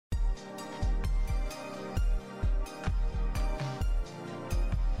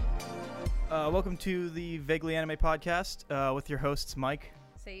Welcome to the Vaguely Anime Podcast with your hosts Mike,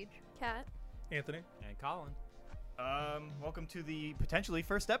 Sage, Kat, Anthony, and Colin. Welcome to the potentially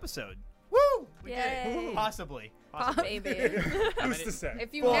first episode. Woo! We Yay. did it. Possibly. baby. who's to say?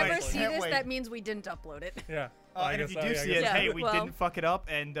 If you Boy, never I see can't this, wait. that means we didn't upload it. Yeah. And if you do see it, Yeah, hey, we well- didn't fuck it up,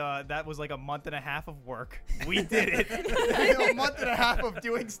 and that was like a month and a half of work. We did it. A month and a half of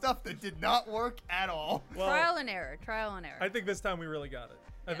doing stuff that did not work at all. Well, Trial and error. Trial and error. I think this time we really got it.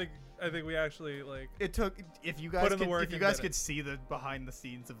 I think we actually like. It took. If you guys Put in the could, work if you and guys did could it. see the behind the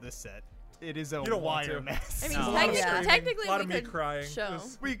scenes of this set, it is a You don't want wire to. mess. I mean, a No. lot of technically- screaming, technically a lot we of me could crying. show.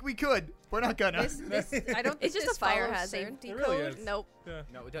 This- we could. We're not gonna. This, I don't. It's think just this a fire follows hazard. Safety It really code. is. Nope. yeah.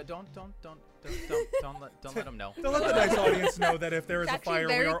 No, don't let them know. Don't let the nice audience know that if there is It's a actually fire,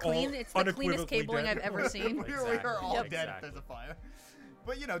 very we are clean. all It's the cleanest unequivocally cabling dead. I've ever seen. we are all Yep. dead if there's a fire.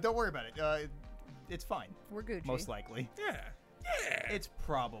 But don't worry about it. It's fine. We're Gucci. Most likely. Yeah. Yeah. It's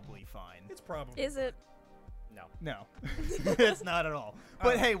probably fine. It's probably. Is it? No. No, it's not at all.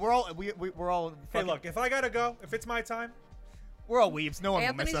 But hey, we're all we're all. Hey, Fucking, look. If I gotta go, if it's my time, we're all weebs. No one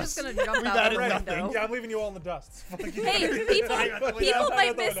Anthony's will miss just us. gonna jump We've out added the nothing. window. yeah, I'm leaving you all in the dust. Hey, people Yeah, might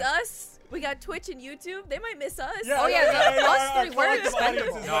yeah, miss yeah. us. We got Twitch and YouTube. They might miss us. Oh, yeah, us three, we're collective expendable.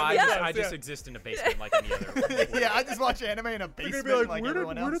 audiences No, might I miss just, us, I just yeah. exist in a basement like any other. Yeah, I just watch anime in a They're basement gonna be like, like,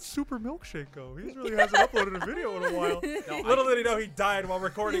 everyone where did else. Super Milkshake go? He really hasn't uploaded a video in a while. No, Little did he know he died while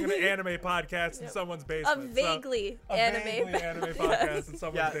recording an anime podcast in someone's A basement. vaguely a anime. vaguely anime podcast in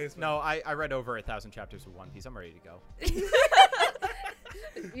someone's Yeah, basement. no, I read over 1,000 chapters of One Piece. I'm ready to go.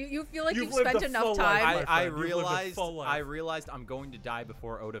 You feel like You've you've lived spent a enough full time. life. I friend, you've lived a full life. realized I'm going to die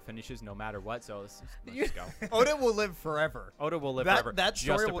before Oda finishes, no matter what. So let's just go. Oda will live forever. Oda will live That- forever. that just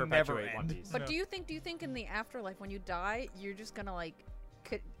story to will never perpetuate One end. Piece. But No. do you think in the afterlife when you die, you're just gonna like,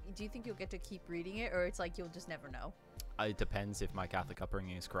 do you think you'll get to keep reading it, or it's like you'll just never know? It depends if my Catholic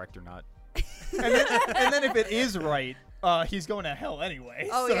upbringing is correct or not. and then if it is right, he's going to hell anyway.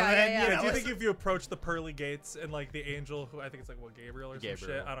 Oh, so yeah, then, yeah, you yeah. know, Do you think if you approach the pearly gates and like the angel, who I think it's like Gabriel or some shit,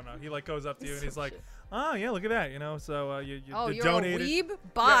 Gabriel. I don't know. He like goes up to you and he's Some like, shit. "Oh yeah, look at that, So you Oh, you you're donated." a weeb? Yeah,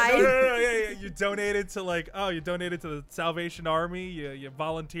 Bye. no, yeah. You donated to you donated to the Salvation Army. You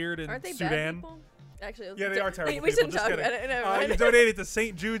volunteered in Aren't they bad Sudan. people? Actually, Yeah, they are terrible we people. shouldn't Just talk kidding. about it. Never You mind. donated to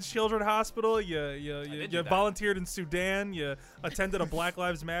St. Jude's Children's Hospital. did do You that. volunteered in Sudan. You attended a Black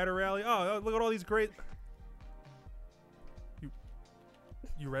Lives Matter rally. Oh, look at all these great.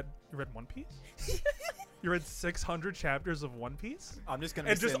 You read One Piece? You read 600 chapters of One Piece? I'm just gonna.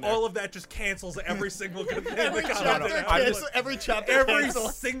 And be just sitting there. all of that just cancels every single good thing every that Colin chapter, did. every chapter, Every cancel.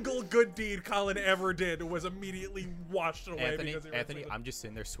 single good deed Colin ever did was immediately washed away. Anthony, because he read Anthony, 600. I'm just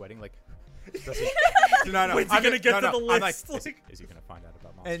sitting there sweating like. No, When's he I'm gonna get to the I'm like, list? is he gonna find out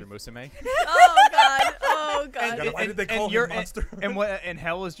about Monster Musume? Oh god. Oh god. And- why did they call him you're- Monster? And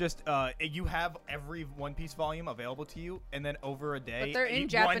hell is just you have every One Piece volume available to you, and then over a day, But they're in one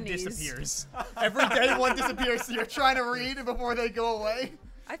Japanese. disappears. Every day one disappears, so you're trying to read before they go away.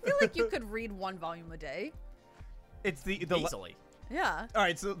 I feel like you could read one volume a day. It's the Easily. Yeah. all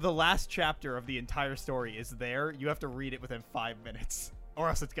right. So the last chapter of the entire story is there. You have to read it within 5 minutes, or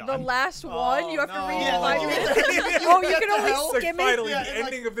else it's gone. The last one, you have to read Yeah, it like, five you minutes. get to- Oh, you get can to only hell. It's like skim it. finally Yeah, the and,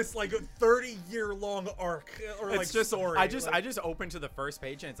 like- ending of this like 30-year-long arc or like It's just story. I just like, open to the first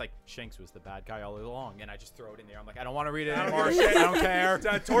page and it's like Shanks was the bad guy all along, and I just throw it in there. I'm like, I don't want to read it I don't anymore. give a shit. I don't care.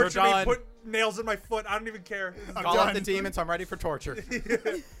 torture We're me, done. put nails in my foot. I don't even care. Call up the done. demons. I'm ready for torture.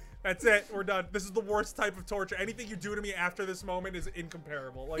 That's it. We're done. This is the worst type of torture. Anything you do to me after this moment is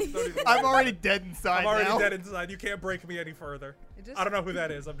incomparable. Like, don't even I'm already dead inside. I'm already now. dead inside. You can't break me any further. It just- I don't know who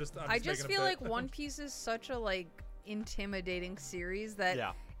that is. I'm just I just making a feel bit. like One Piece is such a like intimidating series that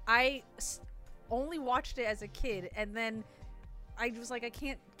Yeah. I only watched it as a kid, and then I was like, I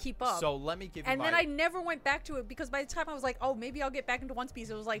can't keep up. So let me give you and my. then I never went back to it because by the time I was like, oh, maybe I'll get back into One Piece,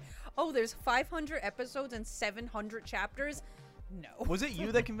 it was like, oh, there's 500 episodes and 700 chapters. No. Was it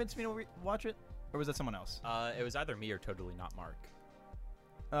you that convinced me to watch it, or was that someone else? It was either me or totally not Mark.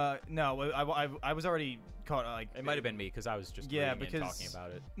 No, I was already caught. Like It might have been me because I was just Yeah, reading because and talking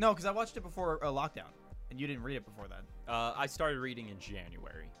about it. No, because I watched it before lockdown, and you didn't read it before then. I started reading in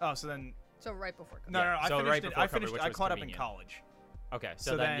January. Oh, so then So right before. no, Yeah, no, I so finished right it. before I cover, finished. which I was caught up in convenient. college. Okay,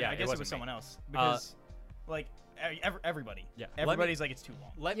 So then yeah, I guess it wasn't was me. someone else because, like, everybody. Yeah, let me- Everybody's like it's too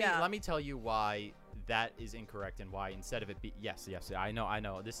long. Yeah. Let me tell you why that is incorrect and why instead of it be yes, I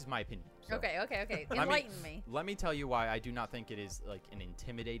know. This is my opinion. So Okay. me- Enlighten me. Let me tell you why I do not think it is like an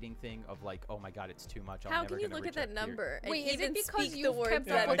intimidating thing of like, oh my god, it's too much. I'm How never can you gonna look reach at that tier. number and Wait, is it even because speak the you've words kept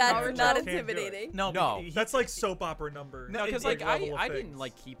up that with that's Naruto? not Can't do it. intimidating? No, No. That's like soap opera number. No, Because Like like level of I didn't things.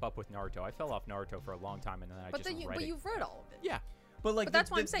 like keep up with Naruto. I fell off Naruto for a long time and then I But just then read but it. you've read all of it. Yeah. But like, But that's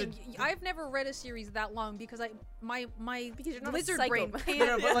what I'm saying. I've never read a series that long because my Because you're not a lizard psycho. brain No, can't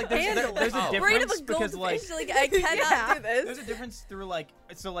No, but like there's handle a it. Brain of difference a because goldfish. like I cannot do this. there's a difference through like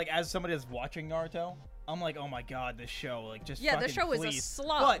as somebody that's watching Naruto, I'm like, oh my god, this show, like just Yeah, the fucking show is a please.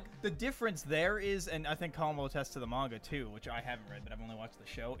 slog. But the difference there is, and I think Colin will attest to the manga too, which I haven't read, but I've only watched the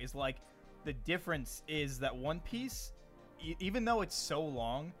show, is like the difference is that One Piece, even though it's so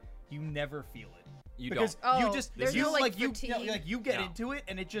long, you never feel it. You Because don't. you Oh, just there's you no, like, like you fatigue. like you get No. into it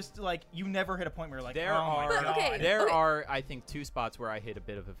and it just like you never hit a point where you're like, There oh my are But, god. okay, there are I think 2 spots where I hit a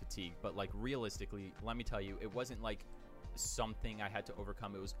bit of a fatigue, but like realistically, let me tell you, it wasn't like something I had to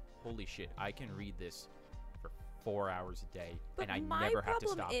overcome. It was holy shit, I can read this for 4 hours a day But and I my never have to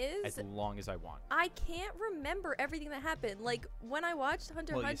problem stop is- as long as I want. I can't remember everything that happened. Like when I watched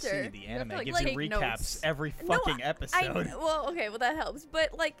Hunter Well, you Hunter. see, the anime like, gives you take recaps notes. every No, fucking episode. well, okay, well that helps.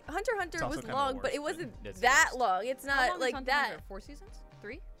 But like Hunter Hunter It's also was kinda long, the but it worst, but wasn't it's the that worst. long. It's How not long is like Hunter that. Hunter? 4 seasons?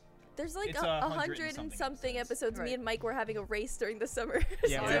 3? There's like It's a 100 and 100 and something something episodes. Right. Me and Mike were having a race during the summer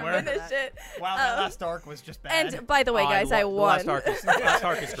Yeah, to we were. finish it. Wow, that Um, last arc was just bad. And by the way, guys, I The won. last arc is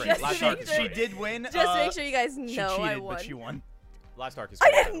great. Just Last to arc make is sure- she great. did win. Just to make sure you guys she know cheated, I won. but she won. Last arc is I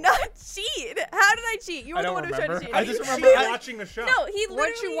great. did not cheat. How did I cheat? You I were the don't one who was trying to remember. cheat. I just She remember was I- watching the show. No, he Weren't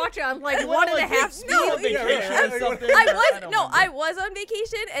literally. you watching on like You one went and a on, like, half ski speed? on vacation Yeah, or something. I don't no, remember. I was on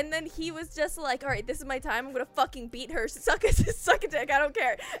vacation, and then he was just like, "All right, this is my time. I'm gonna fucking beat her. Suck a dick. I don't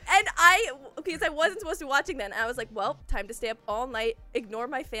care." And because I wasn't supposed to be watching then, I was like, "Well, time to stay up all night, ignore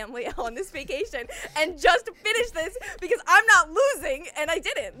my family on this vacation, and just finish this because I'm not losing." And I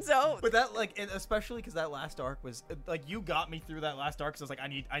didn't. So But that like, and especially because that last arc was like you got me through that last arc. So I was like,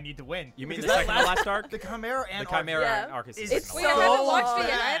 I need to win. You mean Because the that second to last arc? The Chimera and The Chimera Yeah. arc is the Is second It's to Wait, last. I haven't So watched it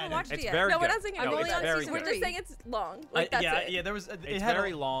yet. I bad. haven't watched it It's yet. very no, we're good. not saying I'm it's only on long. season We're just 3. saying it's long. Like that's yeah, it. yeah. There was. It It's had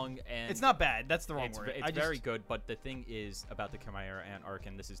very long and It's not bad. That's the wrong It's, word. it's I just, very good, but the thing is about the Chimera Ant arc,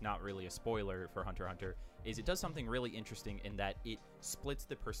 and this is not really a spoiler for Hunter x Hunter, is it does something really interesting in that it splits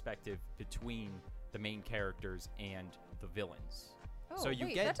the perspective between the main characters and the villains. Oh, So you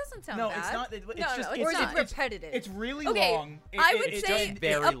wait, get- that doesn't sound No, bad. it's not. It's No, just. no, it's Or is not- it repetitive? It's really Okay, long. I would it say just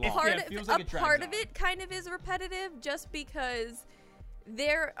very a long. part Yeah, of it feels like a it drags part of on. it kind of is repetitive, just because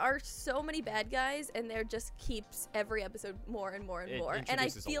there are so many bad guys, and there just keeps every episode more and more and It more. And I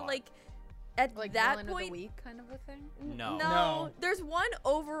introduces a feel lot. like at like that villain of point, the week kind of a thing. No. No. there's one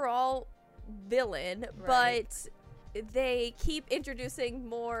overall villain, Right. but they keep introducing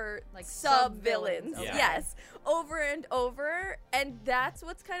more Like sub sub-villains, villains. okay. Yes, over and over, and that's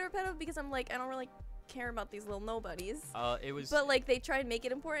what's kind of repetitive because I'm like, I don't really care about these little nobodies. It was. But like they try and make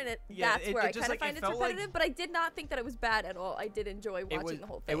it important, and Yeah, that's it- where it I just, kind of like, find it it's felt like- repetitive. But I did not think that it was bad at all. I did enjoy watching it was, the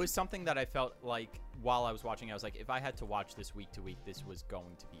whole thing. it was something that I felt like while I was watching, I was like, if I had to watch this week to week, this was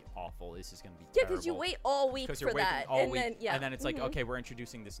going to be awful. This is going to be yeah, terrible. because you wait all week Because for you're waiting that, all and week, then yeah, and then it's like, mhm. okay, we're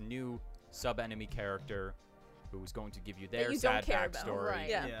introducing this new sub-enemy character who's going to give you That their you don't sad care about, backstory, right.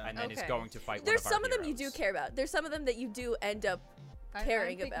 Yeah. Yeah. and then is Okay. going to fight There's one some of of our them you do heroes. care about. There's some of them that you do end up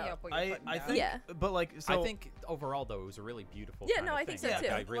caring I'm picking about. up what you're putting I down. think. Yeah. But like, so I think overall though it was a really beautiful. Yeah, kind no, of I think thing. so, Like,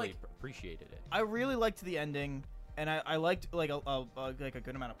 too. I really Like- appreciated it. I really liked the ending, and I liked like a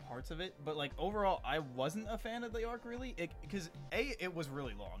good amount of parts of it. But like overall, I wasn't a fan of the arc really, because it was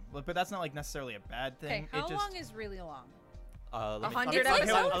really long. But that's not like necessarily a bad Okay, thing. how it just, long is really long? Let me- 100 let me-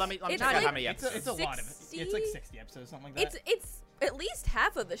 episodes? Let me It's check out like- how many It's episodes. a lot of it. It's like 60? 60 episodes, something like that. It's at least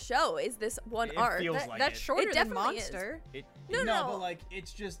half of the show is this one It arc. feels That, like that's it. shorter than definitely is. Monster. No. but like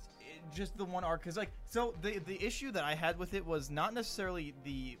it's just the one arc, because like so the issue that I had with it was not necessarily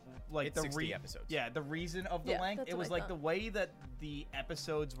the like It's the 60 episodes. Yeah, the reason of the Yeah, length. that's It what was I like thought. the way that the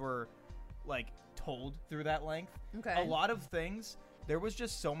episodes were like told through that length. Okay. A lot of things, there was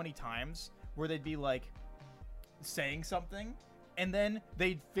just so many times where they'd be like saying something and then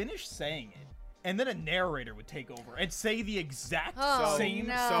they'd finish saying it, and then a narrator would take over and say the exact Oh, same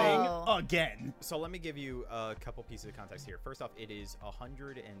no. thing again. So let me give you a couple pieces of context here. First off, it is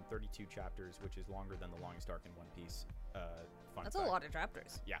 132 chapters, which is longer than the longest arc in One Piece. Fun That's a fact. lot of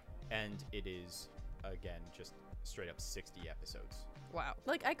chapters. Yeah, and it is again just straight up 60 episodes. Wow.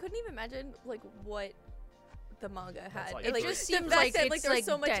 Like I couldn't even imagine like what the manga had. like Like, three- just It seems seems like, like that, like it's, there's like,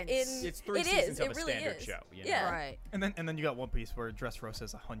 so much dense. in. It's 3 it seasons is. of It a really standard is. show. You know? Yeah. Right. And then you got One Piece where Dressrosa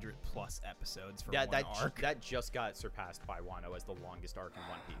is 100+ episodes for Yeah, one that arc. that just got surpassed by Wano as the longest arc in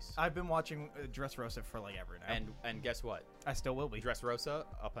One Piece. I've been watching Dressrosa for like ever now, And guess what? I still will be. Dressrosa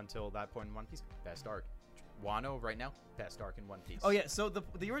up until that point in One Piece, best arc. Wano right now, best arc in One Piece. Oh yeah, so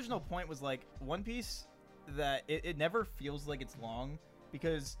the original point was like One Piece, that it never feels like it's long,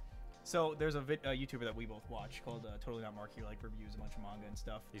 because so there's a YouTuber that we both watch called Totally Not Mark. He like reviews a bunch of manga and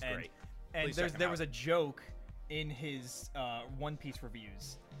stuff. He's and, great. And Please check him there out. was a joke in his One Piece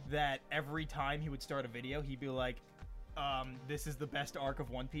reviews that every time he would start a video, he'd be like, this is the best arc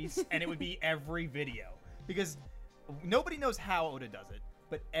of One Piece, and it would be every video. Because nobody knows how Oda does it,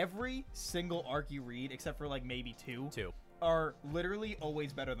 but every single arc you read, except for like maybe two, are literally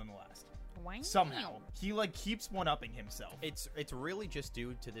always better than the last. Wow. Somehow. He like keeps one-upping himself. It's really just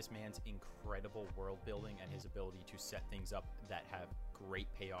due to this man's incredible world building and his ability to set things up that have great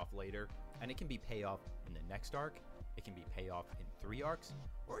payoff later. And it can be payoff in the next arc, it can be payoff in 3 arcs,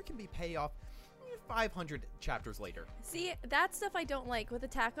 or it can be payoff 500 chapters later. See, that stuff I don't like with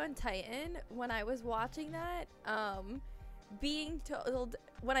Attack on Titan. When I was watching that, being told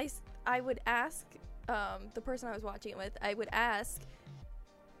when I would ask the person I was watching it with, I would ask,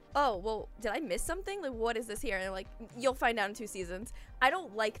 oh, well, did I miss something? Like, what is this here? And they're like, you'll find out in 2 seasons. I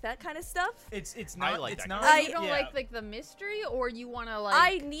don't like that kind of stuff. It's not. I like it's that not. kind You don't like the mystery, or you want to like.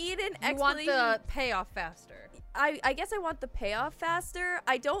 I need an you want explanation. the payoff faster. I guess I want the payoff faster.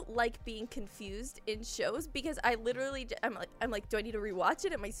 I don't like being confused in shows because I literally I'm like, do I need to rewatch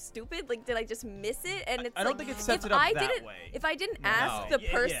it? Am I stupid? Like, did I just miss it? And it's I don't like, think it sets if it up I that didn't, way. If I didn't No. ask the Yeah,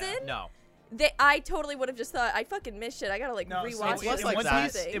 yeah. person, No. I totally would have just thought I fucking missed shit. I gotta like No, so rewatch it's it. less or like One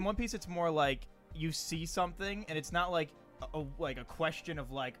that. Piece, in One Piece, it's more like you see something, and it's not like a question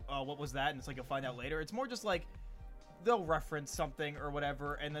of like, oh, what was that? And it's like you'll find out later. It's more just like they'll reference something or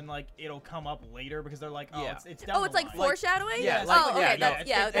whatever, and then like it'll come up later because they're like, oh, Yeah. it's down Oh, the it's like line. foreshadowing. Yeah, oh, yeah, okay.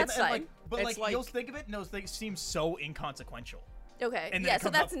 no, That's and, fine. like, but It's like, like- you'll think of it, and those things seem so inconsequential. Okay. and then Yeah. it So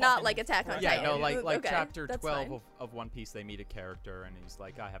comes up that's not fucking like Attack on fresh. Titan. Yeah, no, like Okay, chapter that's 12 fine. of One Piece, they meet a character, and he's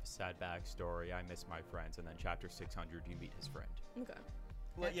like, I have a sad backstory, I miss my friends, and then chapter 600, you meet his friend. Okay.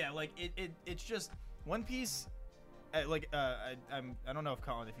 Well, yeah, like it's just One Piece. I don't know if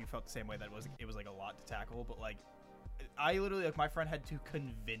Colin, if you felt the same way, that it was like a lot to tackle, but like I literally, like, my friend had to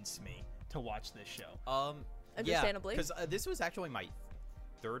convince me to watch this show. Understandably. because this was actually my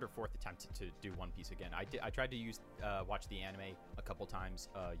 3rd or 4th attempt to do One Piece again. I tried to watch the anime a couple times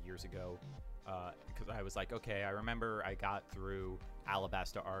years ago because I was like, okay, I remember I got through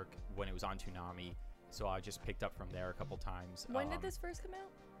Alabasta arc when it was on Toonami, so I just picked up from there a couple times. When did this first come out?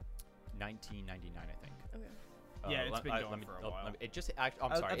 1999, I think. Okay. Yeah, it's been going for a while. It just, I'm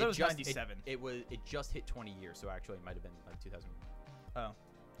I sorry. thought it was just, 97. It just hit 20 years, so actually it might have been like 2000.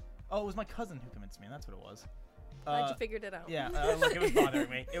 Oh, it was my cousin who convinced me, and that's what it was. Glad you figured it out. Yeah, like, it was bothering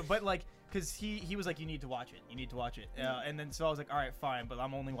me. But like, because he was like, you need to watch it. You need to watch it. And then so I was like, all right, fine, but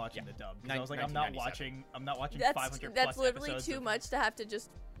I'm only watching the dub. 'Cause I was like, I'm not watching 500 That's plus literally episodes too of- much to have to just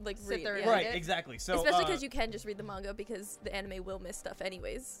like Sit read. there and Yeah. Right, it. exactly. So Especially because you can just read the manga because the anime will miss stuff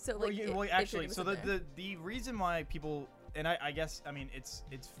anyways. So like, actually, so the reason why people, and I guess, I mean, it's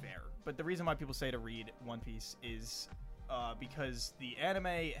fair, but the reason why people say to read One Piece is because the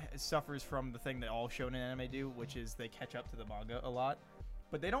anime suffers from the thing that all shonen anime do, which is they catch up to the manga a lot,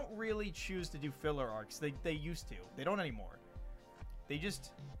 but they don't really choose to do filler arcs. They used to. They don't anymore.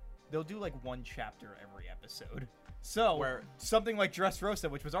 They'll do like 1 chapter every episode. So Where- something like Dressrosa,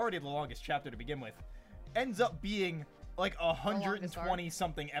 which was already the longest chapter to begin with, ends up being like 120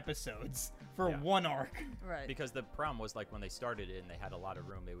 something episodes for Yeah. 1 arc. Right. Because the problem was, like, when they started it and they had a lot of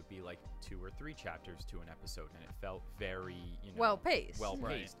room, it would be like 2 or 3 chapters to an episode, and it felt very, Well-paced.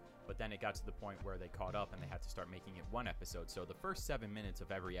 well-paced. Right. But then it got to the point where they caught up and they had to start making it 1 episode. So the first 7 minutes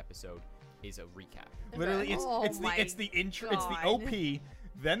of every episode is a recap. Literally, Oh it's my the intro, it's the God. OP,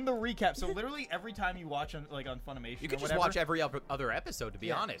 then the recap. So literally every time you watch on Funimation, You or could just whatever, watch every other episode, to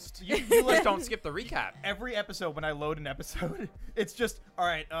be honest. You Just like don't skip the recap. every episode when I load an episode. It's just all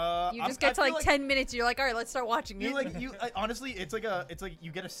right. You just get to like 10 minutes, and you're like, all right, let's start watching You it. honestly, it's like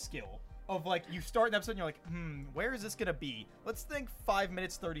you get a skill of like you start an episode and you're like, where is this gonna be? Let's think 5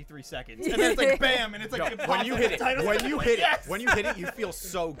 minutes 33 seconds, and then it's like bam, and it's like No, when you hit it, Yes! when you hit it, you feel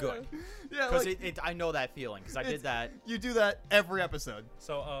so good. Yeah, Because like, I know that feeling, because I did that. you do that every episode.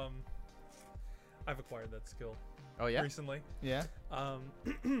 So I've acquired that skill Oh, yeah? recently. Yeah.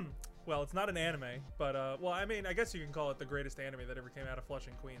 Well, it's not an anime, but well, I mean, I guess you can call it the greatest anime that ever came out of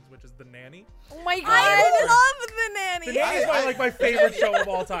Flushing, Queens, which is The Nanny. Oh my god. I love The Nanny. The Nanny is my favorite show of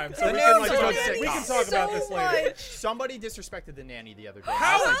all time. So The we can Nanny's like a talk, good we can sitcom. talk about this later. Somebody disrespected the nanny the other day.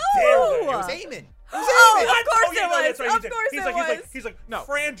 How I was dare like, they? it was Eamon. Oh, What? of course Oh, yeah, it no, was. that's right, he Of did. course He's it like, was. he's like, No.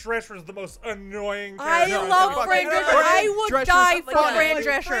 Fran Drescher is the most annoying I character. love no, Fran no, Drescher. no, I would Drescher's die for fun. Fran Like,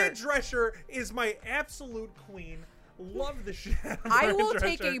 Drescher. Fran Drescher is my absolute queen. Love the shit out of I Fran will Drescher.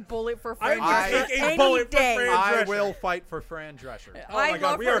 take a bullet for I Fran will Drescher take a any bullet for day. Fran I Drescher. will fight for Fran Drescher. Oh my I god,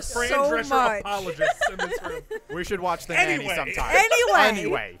 love we her are Fran so Drescher much. apologists in this room. We should watch the Anyway. nanny sometime. Anyway.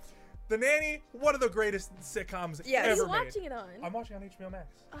 Anyway. The Nanny, one of the greatest sitcoms What are ever you made. watching it on? I'm watching on HBO Max.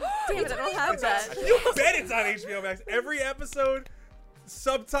 Damn it, I don't have It's that. on, you bet it's on HBO Max. Every episode,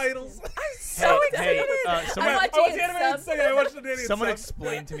 subtitles. So Hey, excited. uh, someone- I'm I watching watched it the animated subs. second. I watched the Nanny. and Someone subs.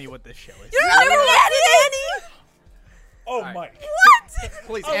 explain to me what this show is. You don't know Nanny? Oh, right. Mike. What?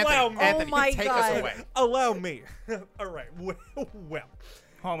 Please, Allow Anthony, me. Anthony, Oh my take God. us away. Allow me. All right. Well.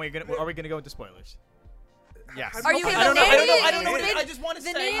 Hold on, are we gonna go into spoilers? Yes. Are you Okay, gonna the I don't know. Nanny- I don't know. the- I just want to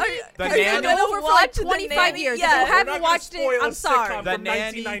the say. Nanny- The Have you Nanny- been over for like Watched 25 25 years? years. If you Yeah. haven't We're not watched gonna it, spoil I'm a sorry. sitcom The from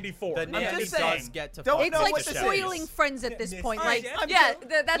Nanny, 1994. the Nanny just does saying. get to Don't fuck It's know like what the to show. say. spoiling Friends at this Miss- point. Alright, Like, I'm Yeah,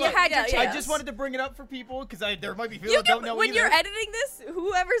 that's You had your yeah, chance. I just wanted to bring it up for people because there might be people You that don't can, know when either. you're editing this,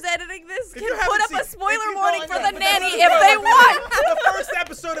 whoever's editing this If can you put haven't up a seen- spoiler if you- warning no, for I the know, but Nanny that's if the they thing. want. The first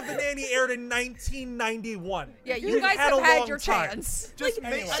episode of The Nanny aired in 1991. yeah, you You've guys had a have had long your time. chance. Just Like,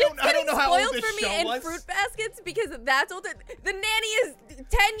 make, anyway. I Shit's don't know getting how old spoiled this for me show in was. fruit baskets because that's old. The Nanny is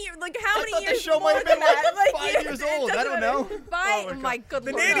 10 years. Like how I many thought years the show more might have than been like that? 5 years it old. I doesn't don't matter. know. Bye. Oh My God. good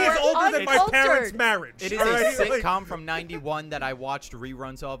The lord. Nanny is You're older than my parents' uncultured. marriage. It is all a right? Like- sitcom from '91 that I watched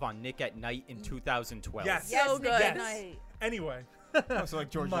reruns of on Nick at Night in 2012. Yes. So Nick good. at Night. Anyway. Oh, so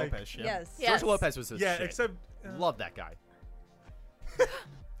like George Mike. Lopez shit. Yes. Yes. George Lopez was a Yeah, shit. except Love that guy.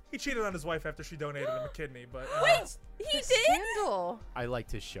 he cheated on his wife after she donated him a kidney. But Wait, he did? Scandal. I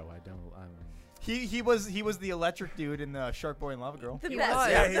liked his show. I don't. He was the electric dude in the Shark Boy and Lava Girl. The He best. was.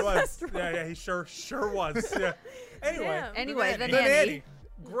 yeah, the he was. best role. Yeah, he sure was. Yeah. Anyway, Damn. Anyway, The the Nanny. Nanny.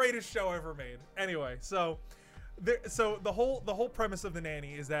 Greatest show ever made. Anyway, so the whole premise of The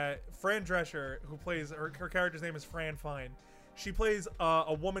Nanny is that Fran Drescher, who plays her character's name is Fran Fine. She plays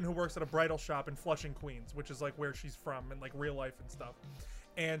a woman who works at a bridal shop in Flushing, Queens, which is like where she's from in like real life and stuff.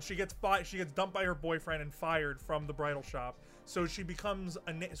 And she gets dumped by her boyfriend and fired from the bridal shop. So she becomes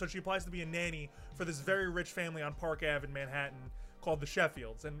so she applies to be a nanny for this very rich family on Park Ave in Manhattan called the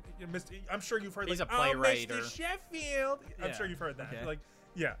Sheffields. And I'm sure you've heard He's like, a playwright oh, or- Mr. Sheffield. I'm Yeah. sure you've heard that. Okay. Like,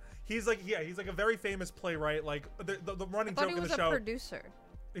 yeah, he's like a very famous playwright. Like the running I thought joke he in was the a show. producer.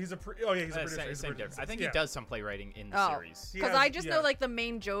 He's a producer. He's a Same, producer. same difference. I think Yeah. he does some playwriting in the Oh. series. Yeah. Because I just yeah. know like the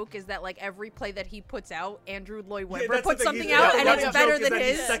main joke is that like every play that he puts out, Andrew Lloyd Yeah, Webber that's the puts thing, something he's- out the and running it's better joke is than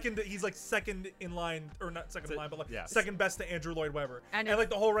that his. He's like second in line, or not second in line, but like yeah. second best to Andrew Lloyd Webber. And And if- like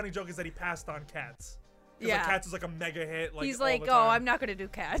the whole running joke is that he passed on Cats. 'Cause, Yeah. like, Cats is like a mega hit. Like, He's all like, the oh, time. I'm not gonna do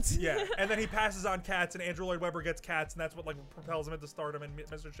Cats. Yeah, and then he passes on Cats, and Andrew Lloyd Webber gets Cats, and that's what like propels him into stardom. And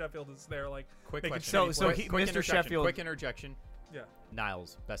Mr. Sheffield is there, like Quick making question. shitty So plays. he- quick Mr. interjection, Sheffield- Quick interjection. yeah.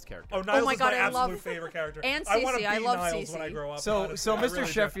 Niles, best character. Oh, Niles my is God, my I absolute love- favorite character. and I want to Cece, I be love Niles when I Cece. grow up. So honestly. so I Mr. really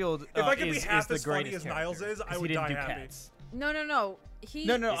do. Sheffield If I could be is half the as funny greatest as Niles character, is, I 'cause would he didn't die do happy. Cats. No. He.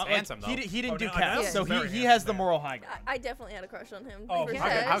 No, He's handsome, though. he didn't Oh, do no, Cats, Niles so is very he has the handsome, moral high ground. I definitely had a crush on him. Oh, Like how I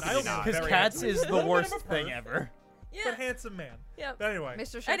said. how could you Niles not? is Because very Cats handsome. is He's a the little bit worst of a thing perv, ever. Yeah. But handsome man. Yep. But anyway,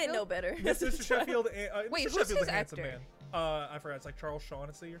 Mr. Sheffield. I didn't know better. Mr. Sheffield. Wait, Mr. who's Sheffield's his a handsome actor? man. I forgot. It's like Charles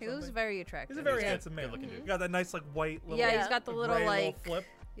Shaughnessy or He something. was very attractive. He's a very Yeah, handsome man. good-looking dude. He got that nice like white little. Yeah, Yeah. he's got the little gray like. flip.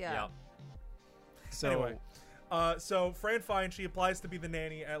 Yeah. So Anyway, so Fran Fine, she applies to be the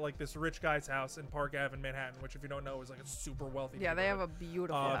nanny at like this rich guy's house in Park Ave in Manhattan, which if you don't know is like a super wealthy. Yeah, they have a neighborhood.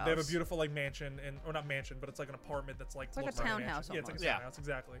 beautiful house. They have a beautiful like mansion, or not mansion, but it's like an apartment that's like It's like a looks like townhouse mansion. Yeah, it's like a almost. Yeah. townhouse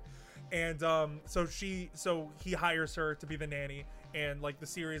exactly. And so he hires her to be the nanny, and like the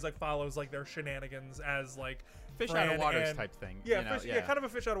series like follows like their shenanigans as like Fish Fran out of waters and- type thing. Yeah, you know, fish, yeah, kind of a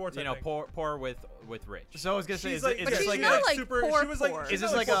fish out of water. You type know, thing. poor with rich. So I was gonna say, She's is like, it but is she's this like not a like super super. She was like, poor. she's is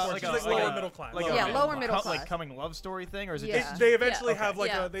this not like poor, a poor, like she's a like like lower a- middle class? like Yeah, a lower middle like class. coming love story thing, or is it Yeah. just They eventually okay. have like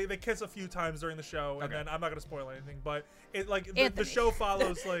Yeah. they kiss a few times during the show, and Okay. then I'm not gonna spoil anything, but it like the Anthony. show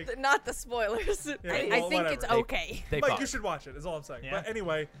follows like. Not the spoilers. Yeah, I well, think it's whatever. okay. They Mike, fuck. you should watch it. Is all I'm saying. Yeah. But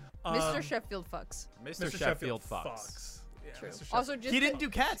anyway, Mr. Sheffield fucks. Mr. Sheffield fucks. Yeah, True. Mr. Sheffield. Also, just He didn't do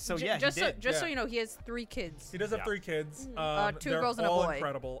Cats, so yeah, just he so, did. just so Yeah. you know, he has 3 kids. He does have Yeah. 3 kids. 2 they're girls and a all boy.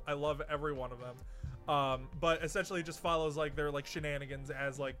 incredible. I love every one of them. But essentially, it just follows like their like shenanigans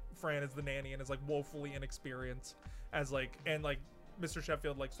as like Fran is the nanny and is like woefully inexperienced as like and like Mr.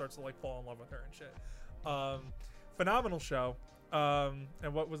 Sheffield like starts to like fall in love with her and shit. Phenomenal show.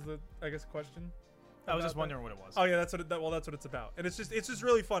 And what was the question? I was about just that? wondering what it was. Oh yeah, that's what it's about, and it's just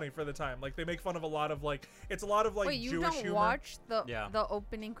really funny for the time. Like they make fun of a lot of like it's a lot of like Wait, you Jewish don't humor. watch the Yeah. the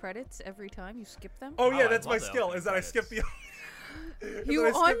opening credits every time? You skip them? Oh Oh, yeah, I that's my love the skill. opening Is that I skip the. is You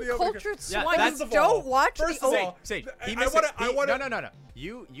that I skip the opening uncultured Yeah, swine! that's You of all- don't watch first the of opening. all, Sage, I- he I missed wanna- it. I He- wanna- No.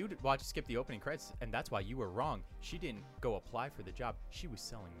 You skip the opening credits, and that's why you were wrong. She didn't go apply for the job. She was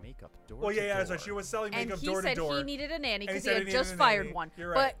selling makeup door Well, yeah, to yeah. door. So she was selling And makeup he door to said door. he needed a nanny And he because he said he had needed just a fired nanny. one.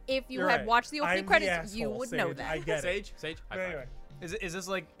 You're But right. if you You're had right. watched the opening I'm the credits, you asshole, would know Sage. that. I get it. Sage, But high five.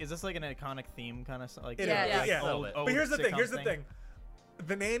 anyway, Is this like an iconic theme kind of like It Yeah, is, yeah. yeah. A little bit. But here's the thing. sitcom Here's the thing.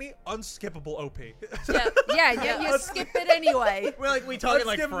 The Nanny, unskippable OP. Yeah, you skip it anyway. We're like we talking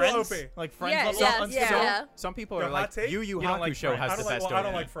like Unskippable Friends, OP. like Friends Yeah, level yes, unskippable? yeah. Some people Your are hot like, take? Yu You don't like Hakusho Friends. has I the don't like. best Well, I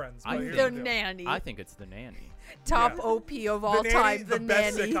don't OP. like Friends. I but here's The deal. Nanny. I think it's the Nanny. Top Yeah. OP of all The Nanny, time. the The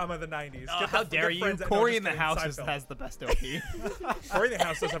best Nanny. sitcom of the '90s. Oh, Get how the- dare get you? Friends- no, Corey just in the kidding, House Seinfeld. has the best OP. Corey in the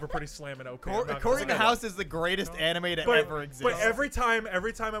House does have a pretty slamming OP. I'm not gonna Corey in say the that. House is the greatest anime to But, ever exist. but every time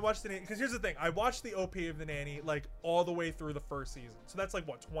I watch the Nanny, because here's the thing, I watched the OP of the Nanny like all the way through the first season. So that's like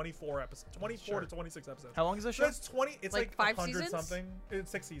what 24 episodes, 24 to 26 episodes. How long is this So show? that's 20. It's Like like 5 100 seasons? something.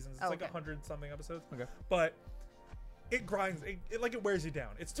 It's 6 seasons. It's Oh, like okay. 100 something episodes. Okay. But it grinds. It wears you down.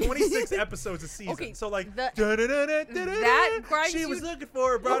 It's 26 episodes a season. Okay, So like that grinds she was you- looking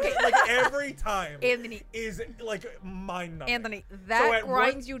for her brother like every time. Anthony, Is like mind numbing. Anthony, So that at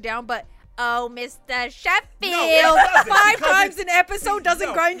grinds you down, but oh, Mr. Sheffield, doesn't, 5 because times it's- an episode doesn't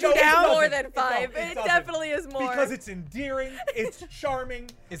No, grind you no, it down. doesn't. More than It 5. don't. It It doesn't. definitely is more. Because it's endearing, it's charming.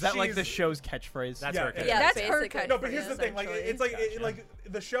 Is that like the she's- show's catchphrase? That's Yeah, her. it catchphrase. is. yeah, That's basic her kind No, of but here's the thing. Like, essentially. it's like Gotcha. like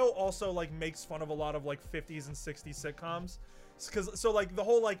the show also like makes fun of a lot of like 50s and 60s sitcoms. Because so like the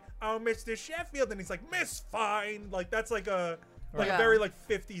whole like oh Mr. Sheffield and he's like Miss Fine like that's like a Yeah. very like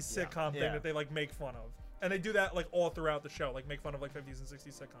 50s sitcom thing Yeah. that they like make fun of, and they do that like all throughout the show, like make fun of like 50s and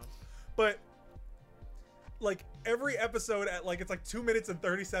 60s sitcoms. But like every episode at like it's like 2 minutes and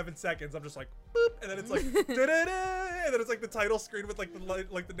 37 seconds, I'm just like boop, and then it's like da-da-da, and then it's like the title screen with like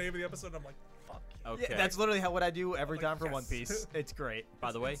the name of the episode, and I'm like fuck. Okay. Yeah, that's literally what I do every Like, time for yes. One Piece. It's great.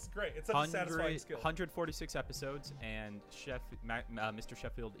 By the way, It's great. It's such a satisfying skill. 146 episodes, and Mr.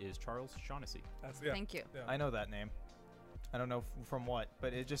 Sheffield is Charles Shaughnessy. That's, yeah. Thank you. Yeah. I know that name. I don't know from what,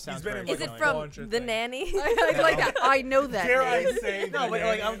 but it just He's sounds been very in, Is like, it a familiar. bunch from of The things. Nanny? like that. I know that. Dare I name. say No, but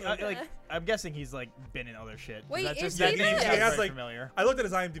like Nanny? I'm guessing he's like been in other shit. Wait, that is just, he that name though? sounds He has, very like- familiar. I looked at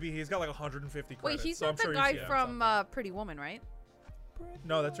his IMDb. He's got like 150 credits. Wait, he's so not I'm the sure guy he's, from Pretty Woman, right?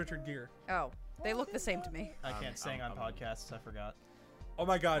 No, that's Richard Gere. Oh, they look the same to me. I can't sing on podcasts. I forgot. Oh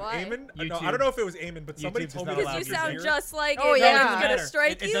my God, Why? Eamon? No, YouTube. I don't know if it was Eamon, but somebody YouTube told does me not that Because you allow sound Gere. just like Oh, it. yeah. It's It doesn't gonna matter.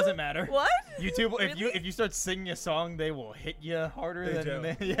 strike It you. doesn't matter. What? YouTube, Really? if you start singing a song, they will hit you harder They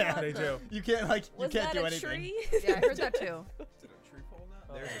than do. yeah. They do. You can't like you Was can't that do a anything. tree? Yeah, I heard that too.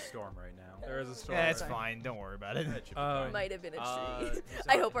 There's a storm right now. There is a story. Yeah, it's fine. Don't worry about it. That should be Um, fine. Might have been a Uh, tree. here's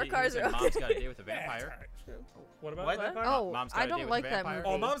I a- hope our here's cars a are Mom's okay. Got a Date with a Vampire. What about What? Vampire? Oh, Mom's Got I a Date don't with a like that Vampire. movie.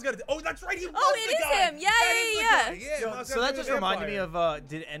 Oh, Mom's got. Oh, that's right. He was Oh, the it is guy. him. Yeah, That is the yeah, guy. yeah. Yeah, Mom's So Got a that Date just with a reminded me Vampire. of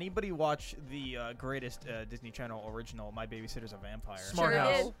did anybody watch the greatest Disney Channel original, My Babysitter's a Vampire? Smart Sure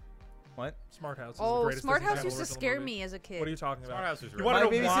House. did. What? Smart House. Is the Oh, greatest Smart Disney House Channel used to original scare movie. me as a kid. What are you talking about? Smart House was You really want My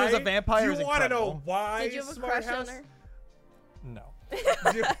to know why? Babysitter's a Vampire Do is you want to know incredible. why? Did you have a Smart crush House? on her? No.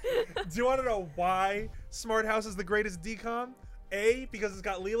 do you want to know why Smart House is the greatest DCOM? A, because it's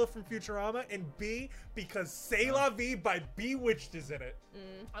got Leela from Futurama, and B, because C'est La Vie by Bewitched is in it.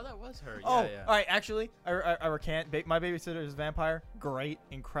 Oh, that was her. Oh, Yeah, yeah. all right. Actually, I recant. My Babysitter is a Vampire. Great,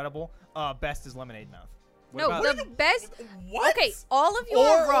 incredible. Best is Lemonade Mouth. No, about- the best. What? Okay, all of you Or-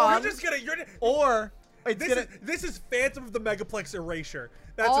 are or wrong. You're just gonna. Or it's This gonna. is this is Phantom of the Megaplex Erasure.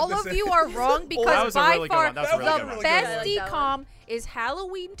 That's All what of this you is. are wrong That because was a by really good far one. That was a really the good one. best I like that one. decom is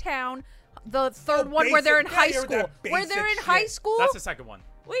Halloween Town, the third one where they're in basic. high Yeah, school. that Where they're in basic high shit. school. That's the second one.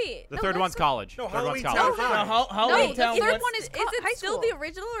 Wait. The no, third that's one's not- college. No, Third one's Halloween college. Town High. How No, Halloween the Town third went- one is Is high it still school. the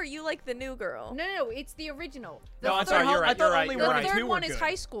original, or you like the new girl? No, it's the original. The No, I'm third sorry. you're one- right, I thought you're right, only you're one right. and The two third were one is good.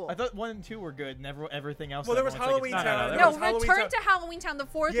 high school. I thought 1 and 2 were good. Never everything else. Well, there was everyone's like, Halloween it's Town. not. There No, was Halloween Return Town. to Halloween Town. The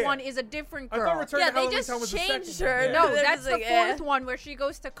fourth Yeah. one is a different I girl. thought Return Yeah, to they Halloween just Town was the second changed one. her. Yeah. No, They're that's just the like, eh. fourth one where she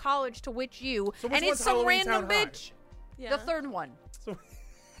goes to college to witch you, So which and one's it's some Halloween random Town High? bitch. Yeah. The third one. So,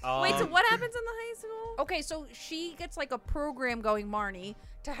 Wait, so Um, what happens in the high school? Okay, so she gets like a program going, Marnie,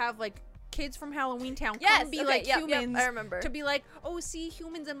 to have like kids from Halloween Town Yes, come be okay, like yep, humans. I remember. To be like, oh, see,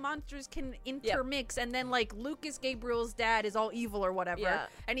 humans and monsters can intermix, and then like Lucas Gabriel's dad is all evil or whatever, Yeah.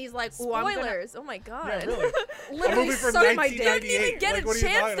 and he's like, oh, I'm gonna Spoilers. Oh my god. yeah, really. literally movie from suck my You dick. 1998. didn't even get Like, a what are you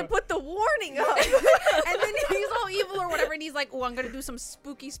chance talking to about? put the warning up. And then he's all evil or whatever, and he's like, oh, I'm gonna do some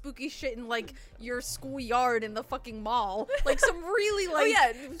spooky shit in like your schoolyard in the fucking mall, like some really like Oh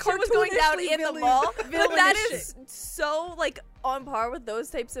yeah, shit was going down cartoonishly in the villain- mall. But that villainous is so like on par with those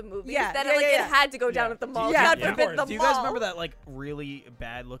types of movies Yeah, that yeah, like yeah. it had to go down Yeah. at the mall. Yeah. God Yeah. forbid the Do you mall. guys remember that like really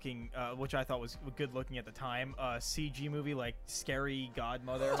bad looking, which I thought was good looking at the time, CG movie like Scary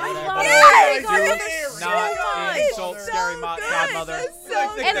Godmother? Or I whatever? love Yes! it. I love Hilarious. it so Not much. insult It's Scary so Mo- good. Godmother. It's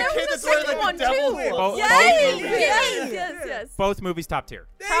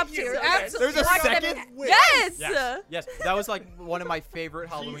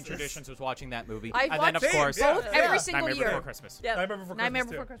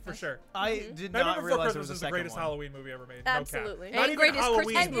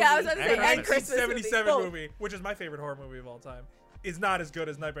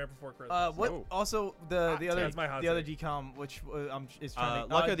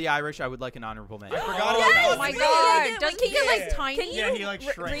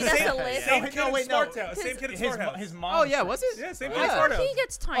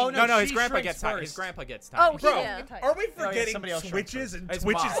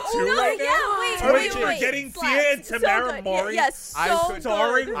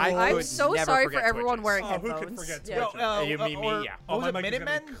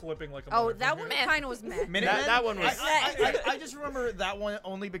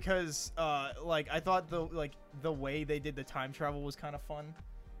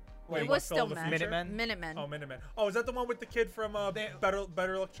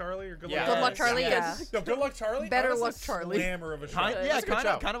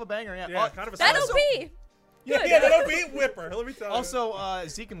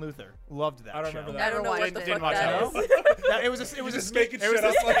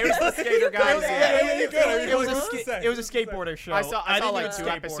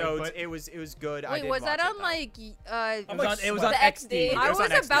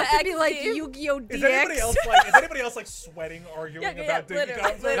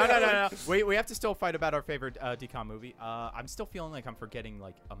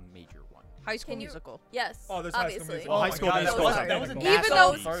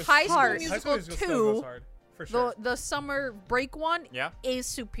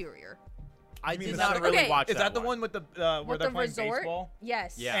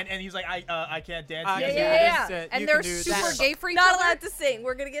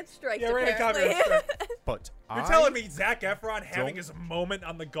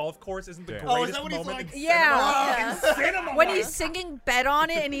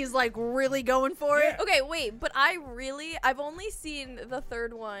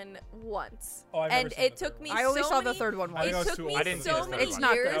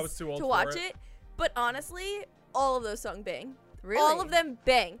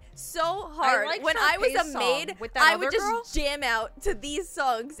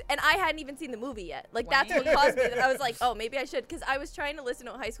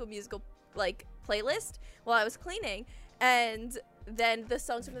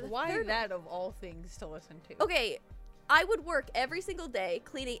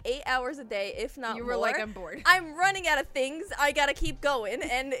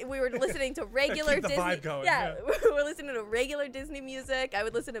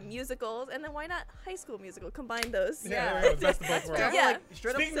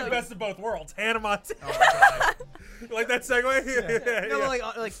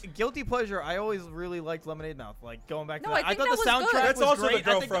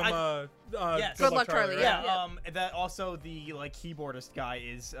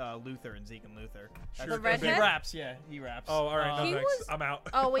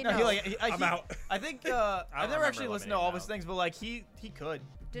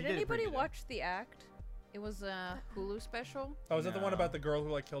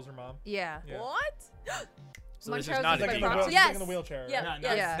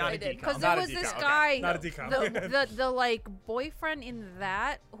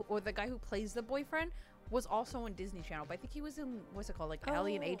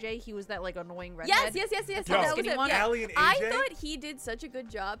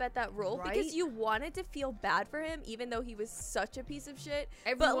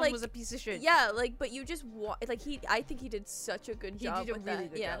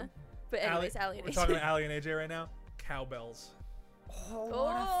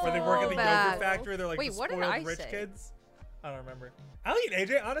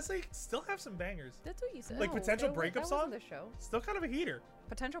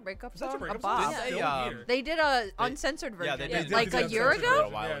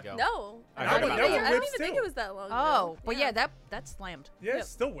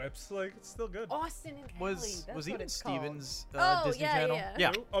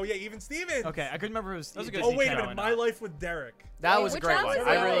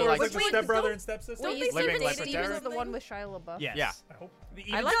The I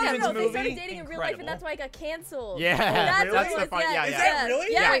Even like No, Stevens no, they movie, started dating in real life, and incredible. that's why it got canceled. Yeah, that's really? what That's it the was, fun- yeah, yeah, Is yeah. that really?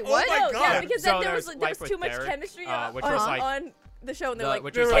 Yeah. Oh, Wait, what? No, yeah, God. because So then there there's was Life with too much Derek, chemistry. which was like on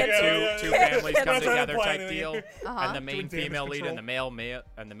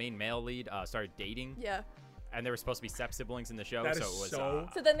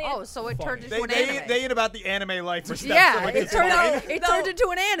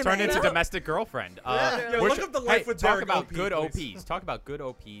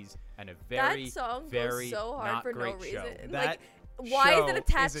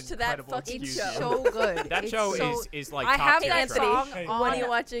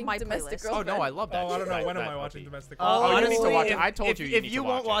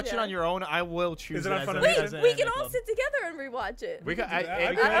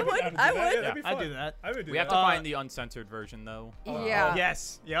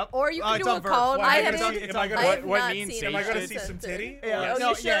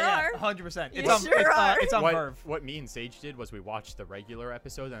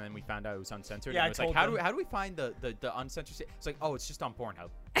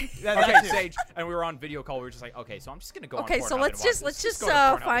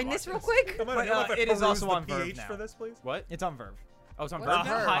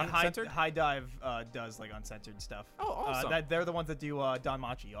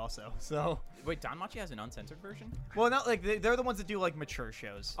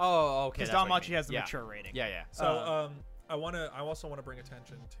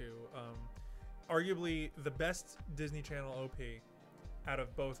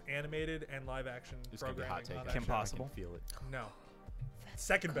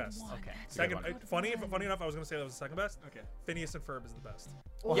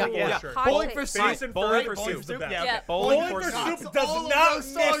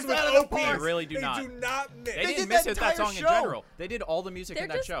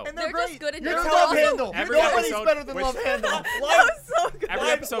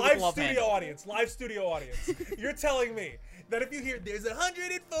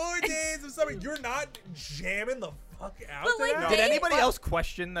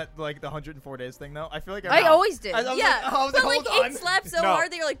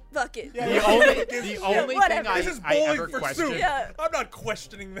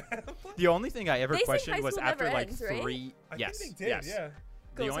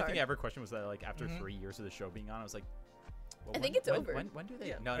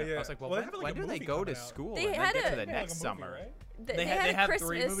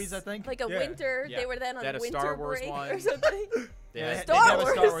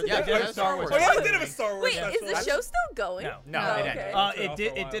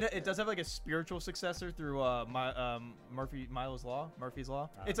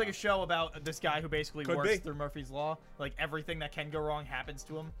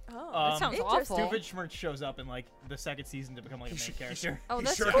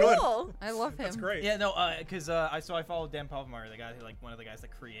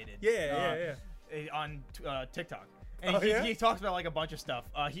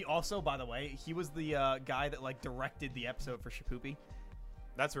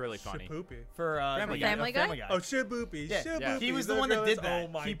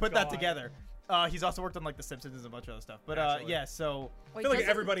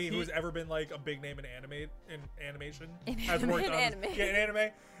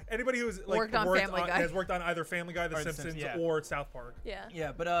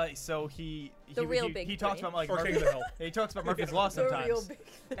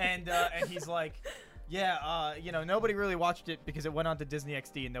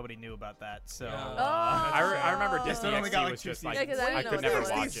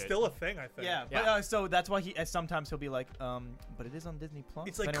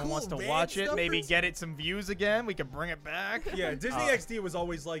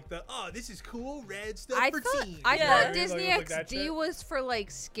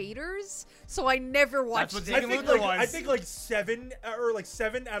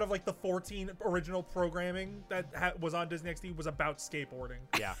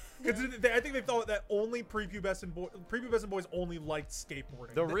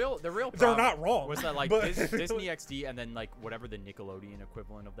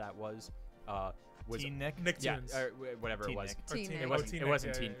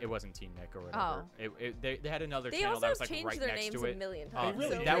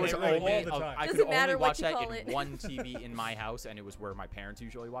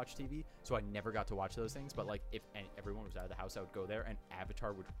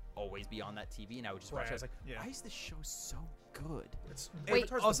always be on that TV, and I would just watch it. I was like, Yeah. why is this show so good? It's Wait,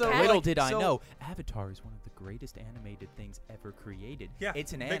 Avatar's also, the best. Little like, did I so- know, Avatar is one of the greatest animated things ever created. Yeah,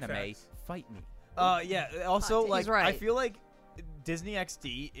 It's an big anime. facts. Fight me. Yeah. Also, take. like, He's I right. feel like Disney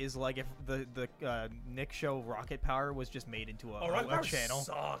XD is like if the Nick show Rocket Power was just made into Oh, Rocket a Power channel.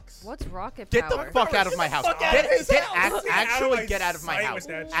 sucks. What's Rocket Get Power? the fuck out of my house. fuck out of his house. Actually get out of my Sight house. with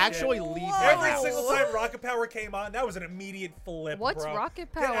that shit. Actually leave my Every house. single time Rocket Power came on, that was an immediate flip. What's bro.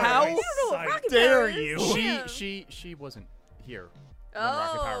 Rocket Get out Power? of How my I don't know what sight. Rocket dare Power is. you. She wasn't here when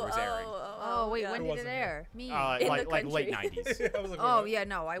Rocket Power was airing. Oh wait, yeah. when Who did it wasn't air? Me. In like the late country. 90s. I was like, Oh what? yeah,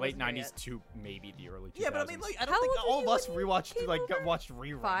 no, I Late wasn't 90s to maybe the early 2000s. Yeah, but I mean, like, I don't How think old were all of you us when you rewatched came like over? watched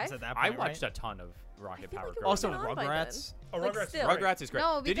reruns 5? at that I point. watched right? a ton of Rocket feel Power. like it growing Also, up. on by Rugrats. Oh, Like, Rugrats is still. great. Rugrats is great.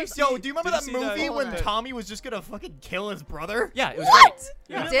 No, Did you because- see? Yo, do you remember did that you see movie Hold when on. Tommy was just gonna fucking kill his brother? Yeah, it was What?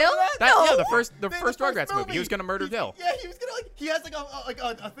 great. Yeah. Dill? Yeah, the first The Rugrats movie. He was gonna murder Dill. Yeah, he was gonna like. He has like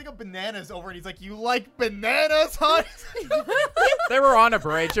a thing of bananas over, and he's like, "You like bananas, huh?" They were on a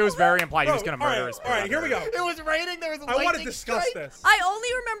bridge. It was very implied he was Bro, gonna murder his all right, here we go. It was raining. There was. I want to lightning discuss strike. this. I only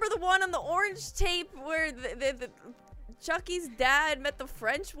remember the one on the orange tape where the Chucky's dad met the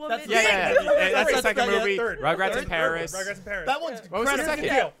French woman. That's- Yeah. That's the second yeah, movie. third. Rugrats in Third Paris. one, Rugrats in Paris. That one's What was the incredible.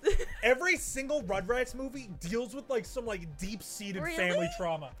 second? Here's the deal. Every single Rugrats movie deals with like some like deep-seated Really? family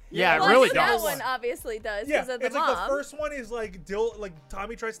trauma. Yeah, Well, it really that does. one obviously does Yeah, because of the it's mom. like the first one is like Dill, like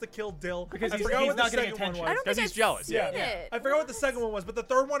Tommy tries to kill Dill. Because I he's forgot what not the getting second one attention. I was. don't 'Cause think he's I've jealous, seen Yeah, it. I forgot what the second one was, but the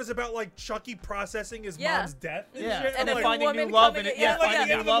third one is about like Chucky processing his Yeah. mom's death. And, Yeah, shit. and I'm then like, finding woman new love coming in it. in- Yeah, yeah, finding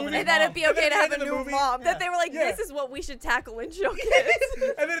yeah. new love in And it. And that it'd be okay to then have at a the end of new the movie- mom. That they were like, Yeah. this is what we should tackle and show kids.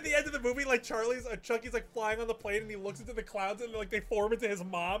 And then at the end of the movie, like Chucky's like flying on the plane and he looks into the clouds and like they form into his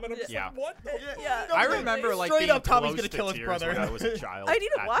mom and I'm just Yeah. like, what? The Yeah. No, I but remember like straight being up, Tommy's close gonna to kill his tears brother. when I was a child. I need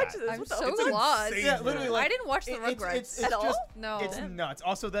to at watch that. this. I'm What the so fuck? lost. insane Yeah, movie. literally, like, I didn't watch the Rugrats. It's At all? just No. it's nuts.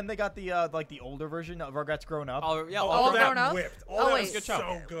 Also, then they got the like the older version of Rugrats Grown Up. Oh yeah, Oh, all all grown grown that up? whipped. All Oh, that wait. was Good show.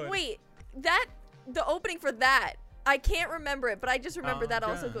 so good. Wait, the opening for that, I can't remember it, but I just remember that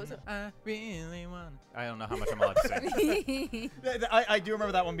also goes. I really want. I don't know how much I'm allowed to say. I do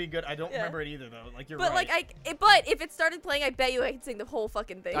remember that one being good. I don't Yeah. remember it either though. Like you're But right. like but if it started playing, I bet you I could sing the whole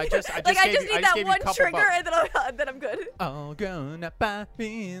fucking thing. I just like gave I you- just I need just that gave you one a couple trigger, bucks. and then I'm good. All grown up, I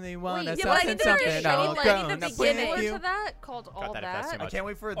really want Wait, yeah, but I need to something. finish All it, like, grown the up beginning. with Similar you. to that, called All that if that's too That. I much. can't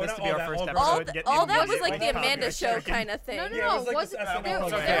wait for Oh, this not to be all our that, first all episode. All, and get all that was immediate like the copyright Amanda show stricken. kind of thing. No, no, Yeah, it no. was like wasn't this SNL there,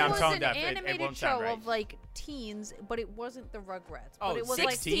 program. Okay, there I'm was tone an deaf. It animated won't show sound right. of like teens, but it wasn't the Rugrats. Oh, But it was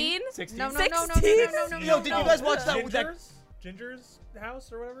 16? 16? like no, no, 16? no, no, no, no, no, no. Yo, did you guys watch that? Ginger's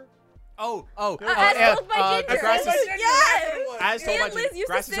house or whatever? Oh, As told by Ginger. grass is- Yes! As told Me by and Liz Ginger. used to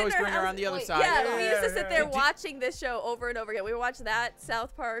Grass sit is always in our greener on house- the other wait, side. Yeah, we used to sit there Yeah. watching this show over and over again. We were watching that,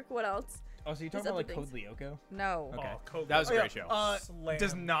 South Park, what else? Oh, so you're These talking about like other Code Lyoko? No. Okay. Oh, Code That was a Lyoko. great show. Slam.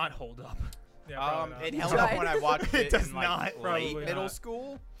 Does not hold up. Yeah, probably not. It You held up tried? when I watched It it does in like not. late Probably middle not.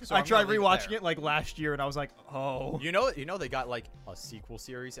 school. So I I'm tried gonna leave rewatching there. it like last year, and I was like, oh. You know, they got like a sequel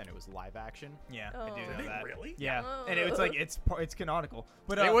series, and it was live action. Yeah, Oh. I do Did know they that. really? Yeah, Oh. and it's like it's canonical.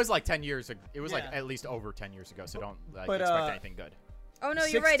 But It was like 10 years. It was like Yeah. at least over 10 years ago. So don't like, But, expect uh, anything good. Oh no,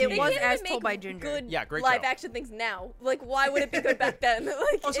 you're right. It 16. was They can't as even told make by Ginger. good Yeah, great live show. action things now. Like, why would it be good back then?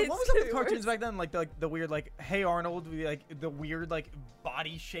 Like, Also, it's what was up with the cartoons worst. back then? Like the weird like Hey Arnold, like the weird like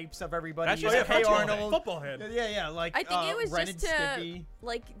body shapes of everybody. That's Oh, just yeah, Hey Football Head. Arnold. Football Head. Yeah, like I think it was Ren just and to Stimpy.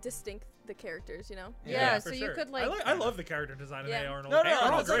 like distinct the characters, you know? Yeah, for so sure. you could like. I love the character design in Yeah. Hey Arnold. No, Hey I'm not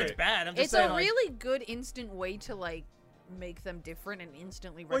Arnold's saying great. it's bad. I'm just It's saying a like, really good instant way to like make them different and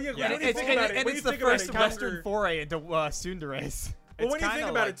instantly Well, yeah, recognize when you it's, think and, about it- and when it's you the think about first it, Western younger- foray into tsunderes. Well, It's when you think kinda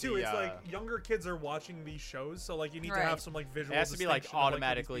about like it too, the, it's like younger kids are watching these shows, so like you need to Right. have some like visual. It has to be like distinction of, who these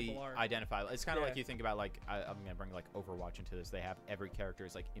automatically people are. identifiable. It's kind of Yeah. like you think about like I'm gonna bring like Overwatch into this. They have every character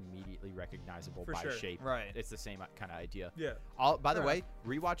is like immediately recognizable For by sure. shape. Right. It's the same kind of idea. Yeah. By the Yeah. way,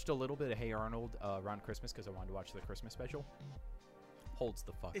 rewatched a little bit of Hey Arnold around Christmas because I wanted to watch the Christmas special. Holds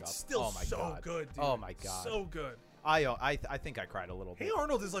the fuck It's up. still Oh my so god. good, dude. Oh my god. So good. I think I cried a little bit. Hey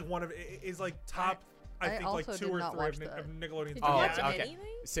Arnold is like one of is like top. I I think like also 2 did or not 3 watch of, that. of Nickelodeon's. Did Oh, you best. watch okay. anything?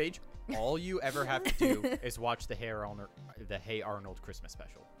 Sage, all you ever have to do is watch the Hey Arnold Christmas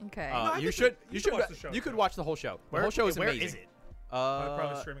special. Okay. No, I You think should you should watch the show, you could too. watch the whole show. The whole show is where amazing. is it?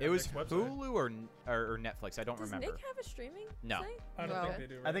 Probably streaming It on was Nick's website. Hulu or Netflix. I don't Does remember. Nick have a streaming No. site? I don't No. think they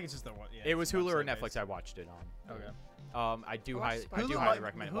do. I Right? think it's just the one. Yeah, It was it's Hulu or website Netflix. based. I watched it on. Okay. I do I watched highly Hulu,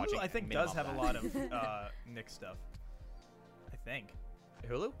 recommend Hulu, watching. I think minimum does have a that. lot of Nick stuff. I think.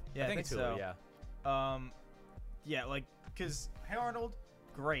 Hulu. Yeah, I think it's so. Hulu. Yeah. Yeah, like because Hey Arnold,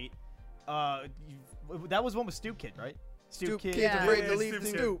 great. That was one with Stoop Kid, right? Stoop Kid. Kids afraid to leave the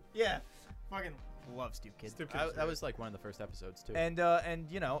stoop. Yeah, fucking love Stoop Kid. Stoop Kid's That great. was like one of the first episodes too. And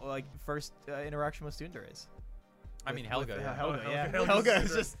you know like first interaction with Tsundere. I mean Helga. With, yeah. Helga, Oh, yeah. Helga's Helga is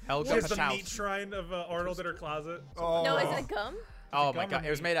sister. just Helga She has the Pachow. meat shrine of Arnold in her closet. oh. No, is it gum? Oh gum my or god, it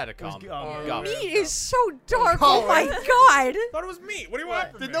was meat? made out of It was gum. Oh, Gum. yeah. Meat is so dark. Oh, Oh my really? god. Thought it was meat. What do you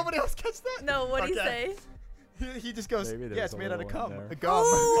want from Did me? nobody else catch that? No, what do you Okay. say? He just goes, Maybe yeah, there's it's a made out of little in gum. there. Gum.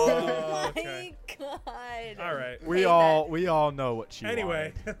 Oh, my okay. god. All right. We Hate all know what she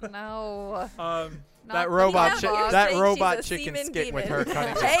Anyway, No. not that the robot boss. chick, You're that saying robot she's a chicken semen skit with demon. her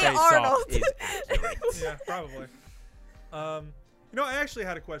cutting his Hey, face Arnold. off is accurate. yeah, probably. You know, I actually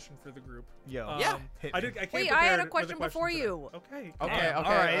had a question for the group. Yo. Yeah. Hit I me. did. I came Wait, I had a prepared with question before today. you. Okay. Okay, Damn, okay.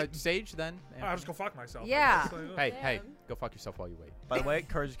 alright. Sage then. I'll just go fuck myself. Yeah. I guess. Hey, hey, Damn. go fuck yourself while you wait. By the way,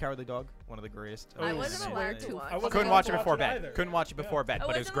 Courage the Cowardly Dog, one of the greatest. I I Oh, wasn't shit. allowed to watch. I wasn't Couldn't allowed watch to it before watch bed. either. Couldn't watch it before bed, I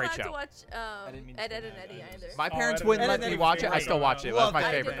but it was a wasn't great allowed to show. watch didn't mean to Ed, say Ed, and that. Eddie either. My Oh, parents Ed, wouldn't Ed, let Ed me was watch it. I favorite. still watched it. That was Love my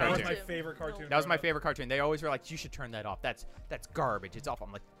Ed, favorite Ed, That was cartoon. my too. favorite cartoon. That was my growing up. favorite cartoon. They always were like, "You should turn that off. That's garbage. It's awful."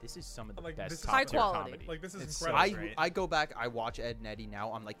 I'm like, "This is some of the I'm like, this best is top high tier quality. comedy." Like this is It's so incredible. great. I go back, I watch Ed and Eddie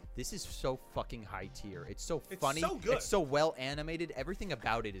now. I'm like, this is so fucking high tier. It's so It's funny. so good. It's so well animated. Everything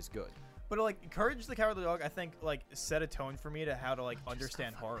about it is good. But like, Courage the Cowardly Dog, I think like set a tone for me to how to like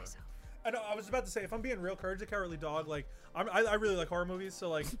understand horror. I know. I was about to say, if I'm being real, Courage the Cowardly Dog. Like, I really like horror movies. So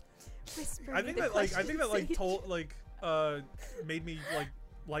like, Whisper I me think the that like question, Sage. made me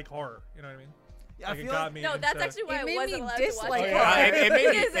like horror. You know what I mean? Yeah, Like, I it feel got like me. No, that's into- actually why It I made wasn't me allowed to watch dislike it. horror. It made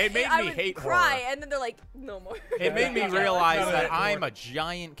me- Because it made I me would hate cry, horror. and then they're like, no more. It made me Yeah. realize No, that no, no. I'm a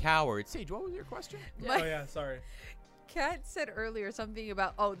giant coward. Sage, what was your question? Oh yeah, sorry. Kat said earlier something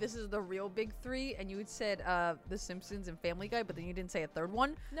about, oh, this is the real big three, and you had said The Simpsons and Family Guy, but then you didn't say a third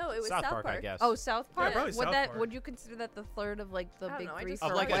one. No, it was South Park, I guess. Oh, South Park. probably would South that? Park. Would you consider that the third of like the I don't big know, I three? just- for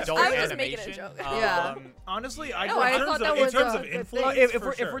Of like West adult I was just Coast? making a animation. joke. Yeah. Honestly, I No, don't- I in thought terms that of, was in terms a of good thing. influence, if for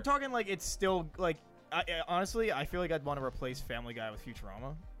we're sure. if we're talking like it's still like honestly, I feel like I'd want to replace Family Guy with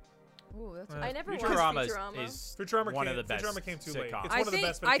Futurama. Ooh, that's Yeah. I never watched Futurama Futurama. is Futurama one came, of the best Futurama came too late. sitcoms. It's I one of the think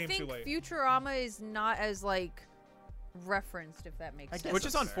best, but it I came think too late. Futurama is not as like referenced, if that makes I sense. guess Which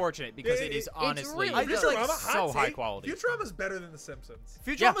is that's fair. unfortunate because Yeah, it is it's honestly really just good. like Futurama, so hot high take, quality. Futurama's better than The Simpsons.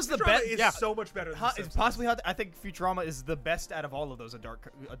 Futurama's the Futurama best. is Yeah, so much better than The Hot- Simpsons. possibly. I think Futurama is the best out of all of those adult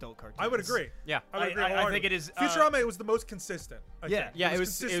cartoons. I would agree. Yeah. I would agree. I think wholeheartedly. it is. Futurama. It was the most consistent. I Yeah. think. Yeah, it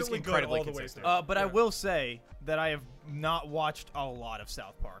was consistently good incredibly all the way consistent. through. But I Yeah. will say that I have not watched a lot of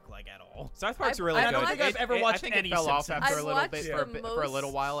South Park like at all. South Park's I've- really I've good. not think I've ever I watched think any it fell off Simpsons. after I've a little bit watched for a the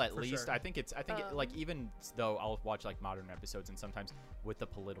little while at For least. sure. I think it, like even though I'll watch like modern episodes and sometimes with the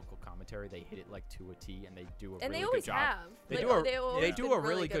political commentary they hit it like to a T and they do a And really they always good job. have. They Like, do a they've always they do been a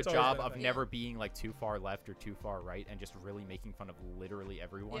really good good. It's job always been of a thing. never being like too far left or too far right and just really making fun of literally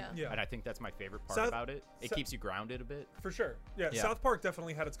everyone. Yeah. Yeah. And I think that's my favorite part South- about it. It Sou- keeps you grounded a bit. For sure. Yeah, Yeah. South Park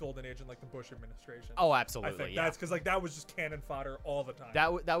definitely had its golden age in like the Bush administration. Oh, I absolutely. think yeah. that's because like that was just cannon fodder all the time.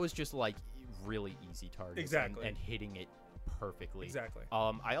 that was just like really easy targets Exactly. and hitting it perfectly. Exactly.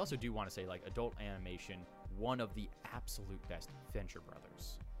 I also do want to say like adult animation, one of the absolute best, Venture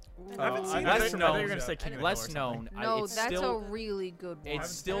Brothers. I haven't seen I less thought known- you were gonna say I Kingdom Less Hill or something. known. No, it's that's still, a really good one. it I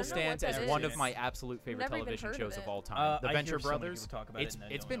still don't know what stands that as is. one of my absolute favorite Never even television heard of shows it. of all time. The I Venture hear so many Brothers. people talk about it It's and I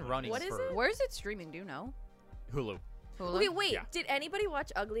it's don't been know running What is for it? Where is it streaming? Do you know? Hulu. Hulu? Okay, wait. Yeah. Did anybody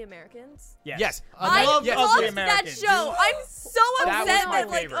watch Ugly Americans? Yes. I love yes. Ugly loved that Americans. show. I'm so That upset was my that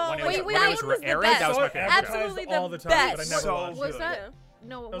like favorite. oh When it my was- god, when that it was one was the airing, best. that was I my saw it favorite. advertised Absolutely all the the time, but I best. never So watched Was it. that? Yeah.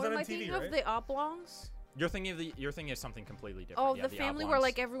 No, was what on am I MTV, thinking right? of? The Oblongs? You're thinking of something completely different. Oh, yeah, the family where Oblongs.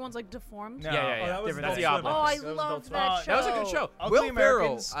 like everyone's like deformed? No. Yeah, yeah, Oh, yeah. that was Different. That's the Adult Swim. Oh, I That was love Adult Swim. that show. That was a good show. Ugly Will Ferrell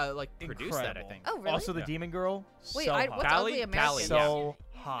Americans, like produced that, I incredible. think. Oh, really? Also, the Yeah. Demon Girl. Wait, so what's hot. Callie? Ugly American? Callie, yeah. So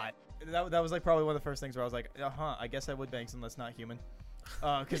hot. That was like probably one of the first things where I was like, I guess I would bang some that's not human.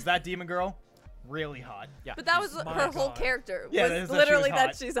 Because that Demon Girl, really hot. Yeah. But that was My her whole God. character. Yeah, was that is that she literally was that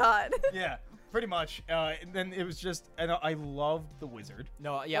hot. she's hot. Yeah, pretty much. And then it was just, and I loved the Wizard.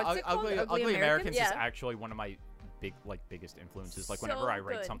 No, yeah, What's it called? Ugly, Ugly Ugly Americans Americans? is Yeah. actually one of my biggest influences. Like So whenever I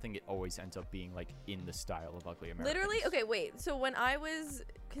write good. something, it always ends up being like in the style of Ugly Americans. Literally, okay, wait. So when I was,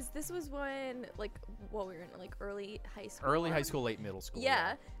 because this was when, like, what we were in, like, early high school. Early high school, late middle school.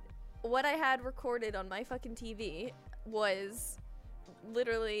 Yeah. What I had recorded on my fucking TV was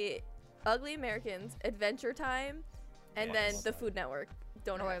literally Ugly Americans, Adventure Time, and then Yes. the Food Network.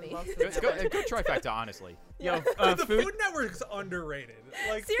 Don't Oh, at I me. love It's good, a good trifecta, honestly. Yo, the Food Network's underrated.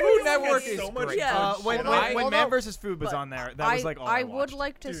 Like Seriously? Food Network Is so much great. Yeah. good when shit. when Although- Man vs. Food was but on there, that was like all I would watched.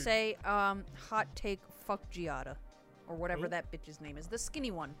 like to Dude. say, hot take, fuck Giada, or whatever Who? that bitch's name is, the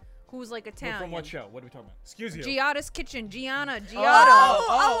skinny one, who's like Well, Italian. from what show? What are we talking about? Excuse you. Giada's Kitchen, Gianna, Giada.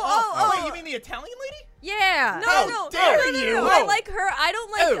 Oh, Wait, you mean the Italian lady? Yeah. No, How no, dare no, no, no, you. no. I Oh. like her. I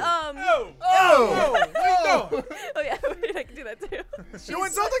don't like, Oh. oh yeah, No. wait, I can do that too.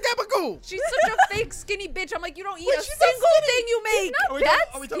 Doing something cool. She's such a fake skinny bitch. I'm like, you don't eat a she's not single thing you make. not Are we, that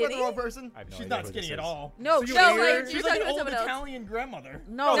talking, are we talking about the skinny. wrong person? I have no She's idea not who skinny this at is. all. No, So you she's ate like, her? she's She's like, like an about old someone else. Italian grandmother.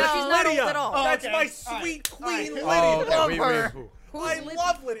 no, No, she's not old Lydia. at all. Oh, That's okay. my All sweet right. queen All Lydia. Oh, okay. Love we- her. who? Who's I Lyd-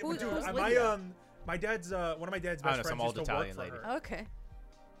 love Lydia. who's Dude, Lydia? my dad's one of my dad's I don't best know, some friends old used to work Italian for lady. her. Okay.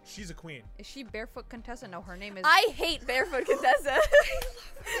 She's a queen. Is she Barefoot Contessa? No, her name is. I hate Barefoot Contessa.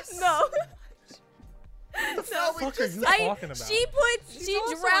 No. What the fuck are you talking about? She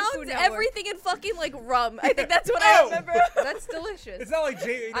also on Food drowns Network. everything in fucking like rum. I think that's what I Oh! remember. That's delicious. It's not like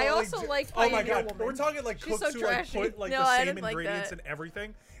Jamie. I also like Oh my Pioneer god, Woman. we're talking like She's cooks so who like trashy. put like No, the I same didn't like ingredients that. in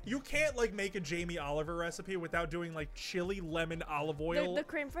everything. You can't like make a Jamie Oliver recipe without doing like chili, lemon, olive oil. The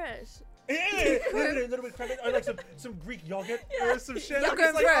creme fraiche. A little bit credit, or like some Greek yogurt or some shit. Yogurt I'm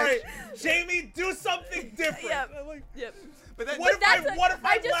just like, fresh. all right, Jamie, do something different. Yep. I'm like, Yep. But then, What if That's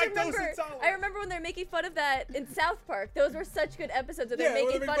I just lactose remember. intolerant? I remember when they're making fun of that in South Park. Those were such good episodes that they're Yeah,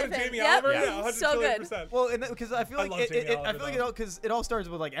 making fun of him. Jamie Yep. Oliver. Yeah. Yeah, 100 So good. 100%. Well, because I feel I like love it, Jamie I Oliver, feel like though. because it all starts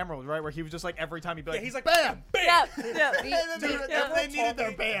with like Emerald, right? Where he was just like every time he'd be like, Yeah, he's like, bam. bam. Yep. Yep. And then they needed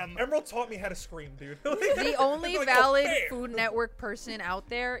their bam. Emerald taught me how to scream, dude. The only Like, oh, valid bam. Food Network person out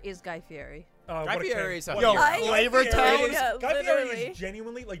there is Guy Fieri. What Guy a king. Fieri is a What Yo, king. Flavor Guy Fieri Town? is- Yeah, Guy Fieri literally. is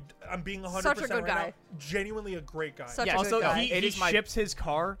genuinely like I'm being 100% Such a good right guy. now. Genuinely a great guy. Such Yeah, a also good guy. he, It he is my- ships his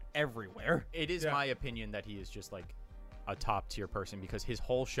car everywhere. It is Yeah. my opinion that he is just like a top tier person because his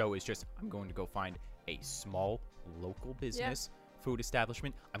whole show is just I'm going to go find a small local business food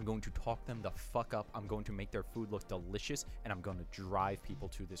establishment. I'm going to talk them the fuck up. I'm going to make their food look delicious, and I'm going to drive people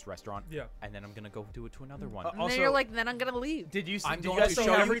to this restaurant. Yeah. And then I'm gonna go do it to another one. And Also- then you're like, then I'm gonna leave. Did you? I'm did you going guys to see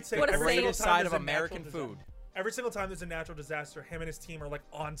show how you he- What a the saint. greatest Time side there's of a natural American disaster. food. Every single time there's a natural disaster, him and his team are like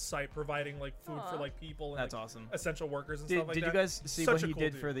on site providing like food for Aw. like people and That's like, awesome. essential workers and Did, stuff like did that. you guys see Such what a he cool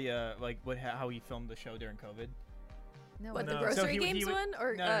did dude. for the like how he filmed the show during COVID? No. What, the No. grocery So he games would- one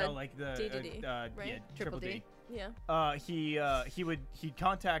or No, like the DDD, yeah, right? Triple D. Yeah. He'd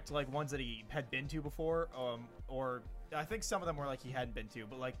contact like ones that he had been to before, or I think some of them were like he hadn't been to,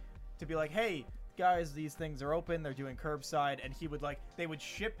 but like to be like, hey guys, these things are open, they're doing curbside, and he would like they would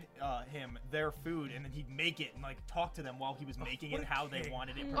ship him their food, and then he'd make it and like talk to them while he was making what it a how they king.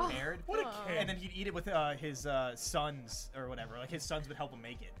 wanted it Oh. prepared. What a Aw. king. And then he'd eat it with his sons or whatever. Like his sons would help him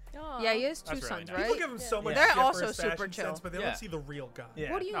make it. Aw. Yeah, he has two That's really sons, nice. right? People give him so Yeah. much They're shit for also his super fashion chill. sense, but they Yeah. don't see the real guy.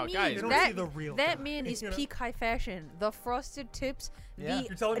 Yeah. What do you No, mean? guys, They don't that see the real that guy, man is you know? peak high fashion. The frosted tips, Yeah.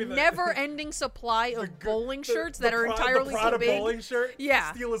 You're telling me the that- never-ending supply of bowling shirts that are the entirely Prada so big. bowling shirt.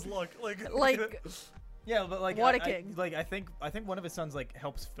 Yeah. Steal his look. Like, Yeah, but like What a I king. I think one of his sons like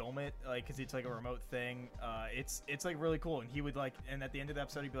helps film it, like because it's like a remote thing. It's like really cool, and he would like, and at the end of the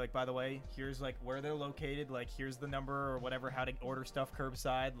episode, he'd be like, by the way, here's like where they're located, like here's the number or whatever, how to order stuff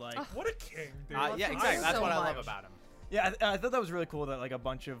curbside, like. what a king, dude. Yeah, him exactly. That's so what I love much. about him. Yeah, I thought that was really cool that like a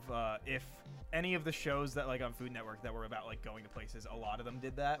bunch of if any of the shows that like on Food Network that were about like going to places, a lot of them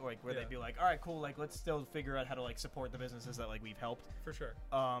did that, like where Yeah. they'd be like, all right, cool, like let's still figure out how to like support the businesses that like we've helped. For sure.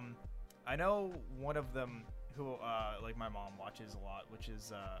 I know one of them who like my mom watches a lot, which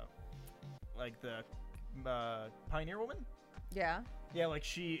is like the Pioneer Woman. yeah, Yeah, like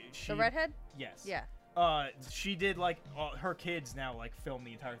she the redhead. Yes. Yeah. She did like her kids now like film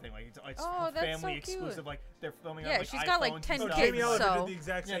the entire thing. Like it's Oh, that's family so cute. exclusive. Like they're filming on Yeah, like she's got, like, iPhones 10 and Oh, stuff. kids, Jamie Oliver so- did the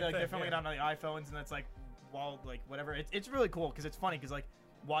exact Yeah, same like thing. they're filming yeah. it on the iPhones, and that's like while like whatever. It's really cool because it's funny because like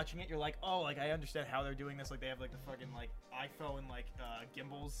watching it, you're like, oh, like I understand how they're doing this. Like they have like the fucking like iPhone like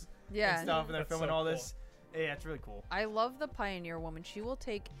gimbals Yeah. and stuff, and they're That's filming so all cool. this. Yeah, it's really cool. I love the Pioneer Woman. She will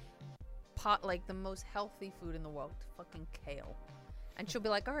take like the most healthy food in the world, fucking kale. And she'll be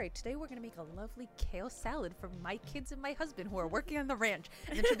like, all right, today we're going to make a lovely kale salad for my kids and my husband who are working on the ranch.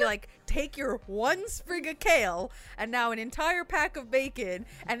 And then she'll be like, take your one sprig of kale and now an entire pack of bacon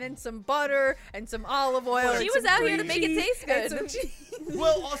and then some butter and some olive oil. She and was some out here cream to make it cheese taste and good. some cheese.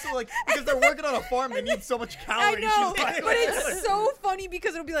 Well, also like because they're working on a farm, they need so much I calories. know, She's like- but it's so funny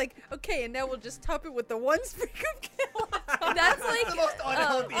because it'll be like, okay, and now we'll just top it with the one sprig of kale. on top. That's like the most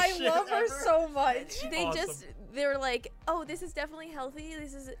unhealthy I shit love her ever. so much. they Awesome. just they're like, oh, this is definitely healthy.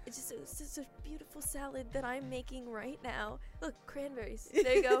 This is it's just a beautiful salad that I'm making right now. Look, cranberries.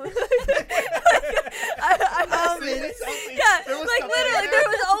 There you go. Maybe something- Yeah, there was like something literally, in there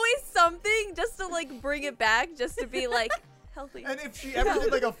was always something just to like bring it back, just to be like healthy. And if she ever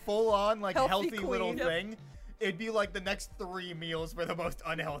did like a full-on like Healthy healthy little queen. Yep. thing, it'd be like the next 3 meals were the most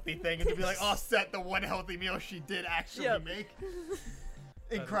unhealthy thing, and it'd be like offset the one healthy meal she did actually Yep. make.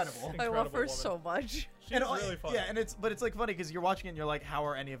 That is Incredible. I love incredible her woman. so much. She's And, really funny. Yeah, and it's like funny because you're watching it and you're like, how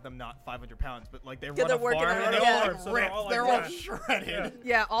are any of them not 500 pounds? But like they Yeah, run they're a working farm on and it, they're yeah. all So like they're ripped. all, like, They're all that. shredded.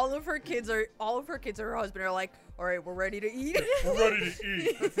 Yeah, all of her kids or her husband are like, all right, we're ready to eat. We're ready to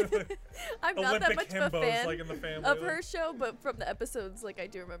eat. I'm not that Olympic much of a himbos, fan like in the family. of like- her show, but from the episodes, like I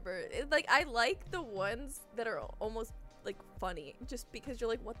do remember, like I like the ones that are almost like funny, just because you're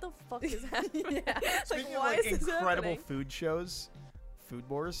like, what the fuck is happening? Yeah. Like, Speaking why of like is this incredible happening? food shows, Food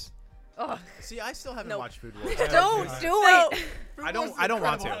Wars. Ugh, See, I still haven't Nope. watched Food Wars. don't do No, it. I don't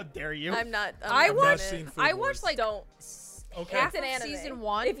want to. How dare you? I'm not. I not watched- doing it. Food I Wars. watched like Don't. Okay. half It's an of anime. season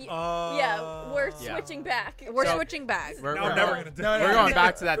 1. If you, yeah, we're Yeah. switching back. We're So- switching back. We're, No, we're I'm never going- gonna do No, that. We're no, going no.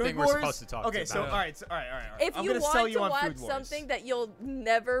 back to that Food thing we're Wars? supposed to talk Okay, about. so all right, all right. If I'm you gonna sell want you to on watch Food Wars. something that you'll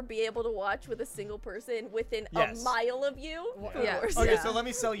never be able to watch with a single person within Yes. a mile of you, Food Yeah. Wars. Okay, Yeah. so let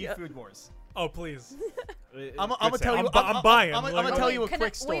me sell you Yeah. Food Wars. Oh, please. I'm Good gonna save. tell you. I'm buying. I'm Like- gonna tell Okay, you a can I-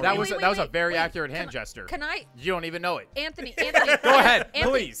 quick story. wait, That wait, was wait, that was a wait, very wait. accurate Can hand I- gesture. Can I, You don't even know it. Anthony? Go ahead, Anthony,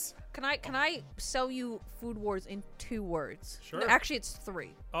 please. Can I sell you Food Wars in 2 words? Sure. Actually, it's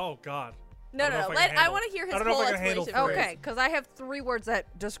 3. Oh God. No, I don't know no, if no. I can I handle- want to hear his I don't know if whole I can handle explanation. three. first. Okay, because I have 3 words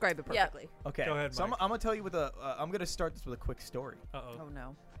that describe it Yeah. perfectly. Okay. Go ahead, So Mike. I'm gonna tell you with a. I'm gonna start this with a quick story. Uh-oh. Oh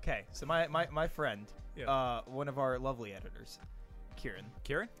no. Okay. So my friend, Yeah. one of our lovely editors, Kieran.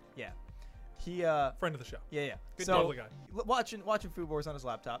 Kieran? He Friend of the show. yeah. Good, So lovely guy. watching Food Wars on his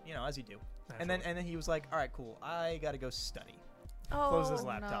laptop, you know, as you do. And then he was like, all right, cool. I gotta go study. Oh, Closes his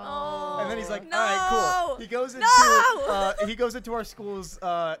laptop. Oh, And then he's like, no. all right, cool. He goes into No! he goes into our school's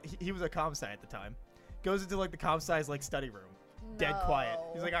he was a comp sci at the time. Goes into like the comp sci's like study room. Dead quiet.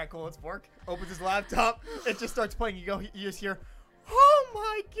 He's like, all right, cool, let's work. Opens his laptop. It just starts playing. You just hear, oh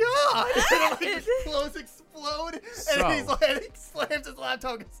my god! And like, his clothes explode. So- And he's like, and he slams his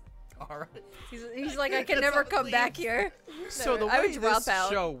laptop. And goes, all right. He's like, I can never come back here. So the I way would drop this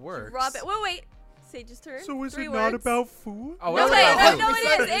out. show works. Rob it. Wait. Sage's turn. So is 3 it not words. about food? Oh, No, it's wait, about no,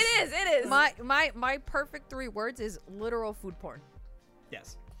 food. it is. It is. My perfect 3 words is literal food porn.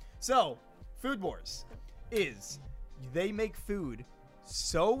 Yes. So, Food Wars is they make food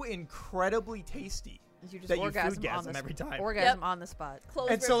so incredibly tasty You just that you orgasm on foodgasm the every time. Orgasm Yep. on the spot. Clothes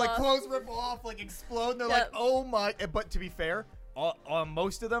And so rip like off. clothes rip off, like explode. And they're Yep. like, oh my! But to be fair,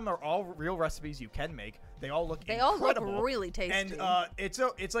 most of them are all real recipes you can make. They all look They all look incredible. really tasty. And it's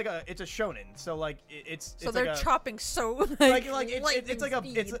a shonen. So like it's so it's they're like a, chopping so like it's lightning like a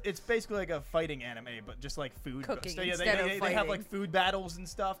speed. it's basically like a fighting anime, but just like food. Cooking So, yeah, instead of they have fighting. like food battles and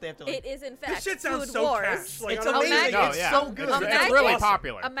stuff. They have to like. It is in fact This shit sounds Food so Wars. cash. Like, It's I don't amazing. even- No, It's yeah. so good. It's Imagine- really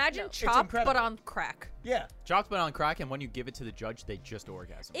popular. Imagine No. It's chopped but incredible. on crack. Yeah. Chopped but on crack, and when you give it to the judge, they just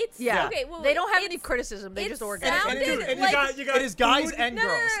orgasm. It's Yeah. okay. Well, They don't have any it's- criticism. They it just orgasm. sounded and like you got it is guys food. and No, no,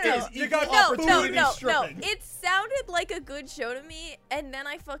 girls. no, no. It is You equal got opportunity no. stripping. It sounded like a good show to me, and then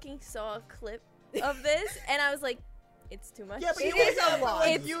I fucking saw a clip of this, and I was like, it's too much. Yeah, but It you is have a lot.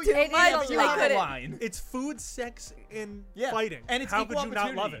 like, It's you, too you, much. yeah, but you I have a couldn't. line. It's food, sex, and Yeah. fighting. And it's How equal could you not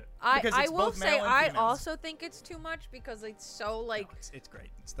love opportunity. it? Because I it's will both say male and I females. also think it's too much because it's so like No, it's great.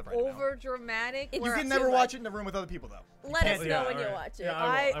 It's the right amount. over dramatic. It- You where can too never much. watch it in the room with other people though. Let us can't- know Yeah, when you alright. watch it. Yeah,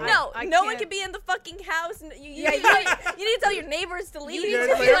 I will. No, I no one can't- can be in the fucking house. You Yeah, need to tell your neighbors to leave. need Yeah,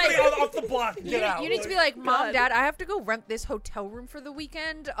 to it's be like, like- everybody off the block. You Get need, out. you need to be like, Mom, God. Dad, I have to go rent this hotel room for the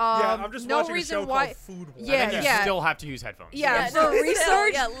weekend. Yeah, I'm just no watching reason a show why. called Food Wars. Yeah, and then you yeah. still have to use headphones. Yeah, Yeah, for no, still,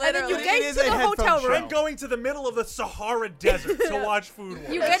 research, yeah, and then you literally. get It is into a the headphone hotel show. room. I'm going to the middle of the Sahara Desert to watch Food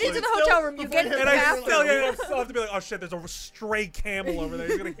Wars. You get into the hotel room. You get into the And I bathroom. still have to be like, oh shit, there's a stray camel over there.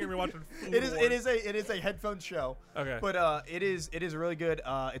 He's gonna hear me watching Food It is Wars. it is a headphone show. Okay. But it is really good.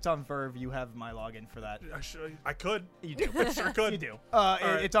 It's on Verve. You have my login for that. I could. You do. I sure could. You do.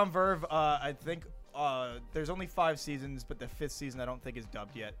 right. It's on Verve. I think there's only 5 seasons, but the 5th season I don't think is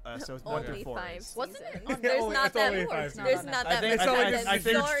dubbed yet. So it's 1 through Only 4 5 is. Wasn't it? seasons. Oh, There's only- not it's that only more. 5 There's seasons. not I that think many I seasons.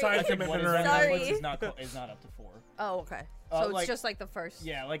 think- Sorry. I I think what is Sorry. on Netflix is not up to 4. Oh, okay. Uh, So it's like- just like the first.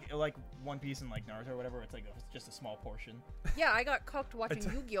 Yeah, like One Piece and like Naruto or whatever. It's like just a small portion. Yeah, I got cooked watching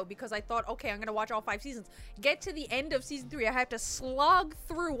Yu-Gi-Oh because I thought, okay, I'm gonna watch all 5 seasons. Get to the end of season 3, I have to slog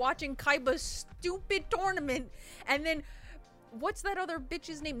through watching Kaiba's stupid tournament, and then what's that other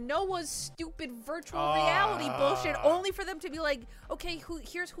bitch's name? Noah's stupid virtual reality bullshit, only for them to be like, okay,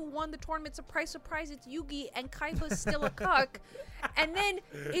 here's who won the tournament. Surprise, surprise, it's Yugi, and Kaiba's still a cuck, and then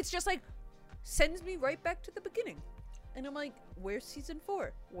it's just like sends me right back to the beginning. And I'm like, where's season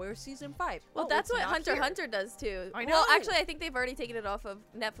 4? Where's season 5? Well, Oh, that's it's what not Hunter x here. Hunter does too. I Well, know. actually, I think they've already taken it off of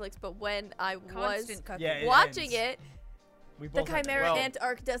Netflix. But when I was Constant cucking. Yeah, watching ends. it, We the both have Chimera well, Ant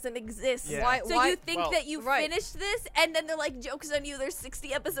arc doesn't exist. Yeah. Why- So why- you think well, that you right. finished this, and then they're like, "Jokes on you! There's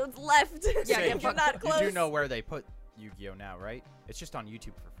 60 episodes left." Yeah, so yeah, you're but not close. You do know where they put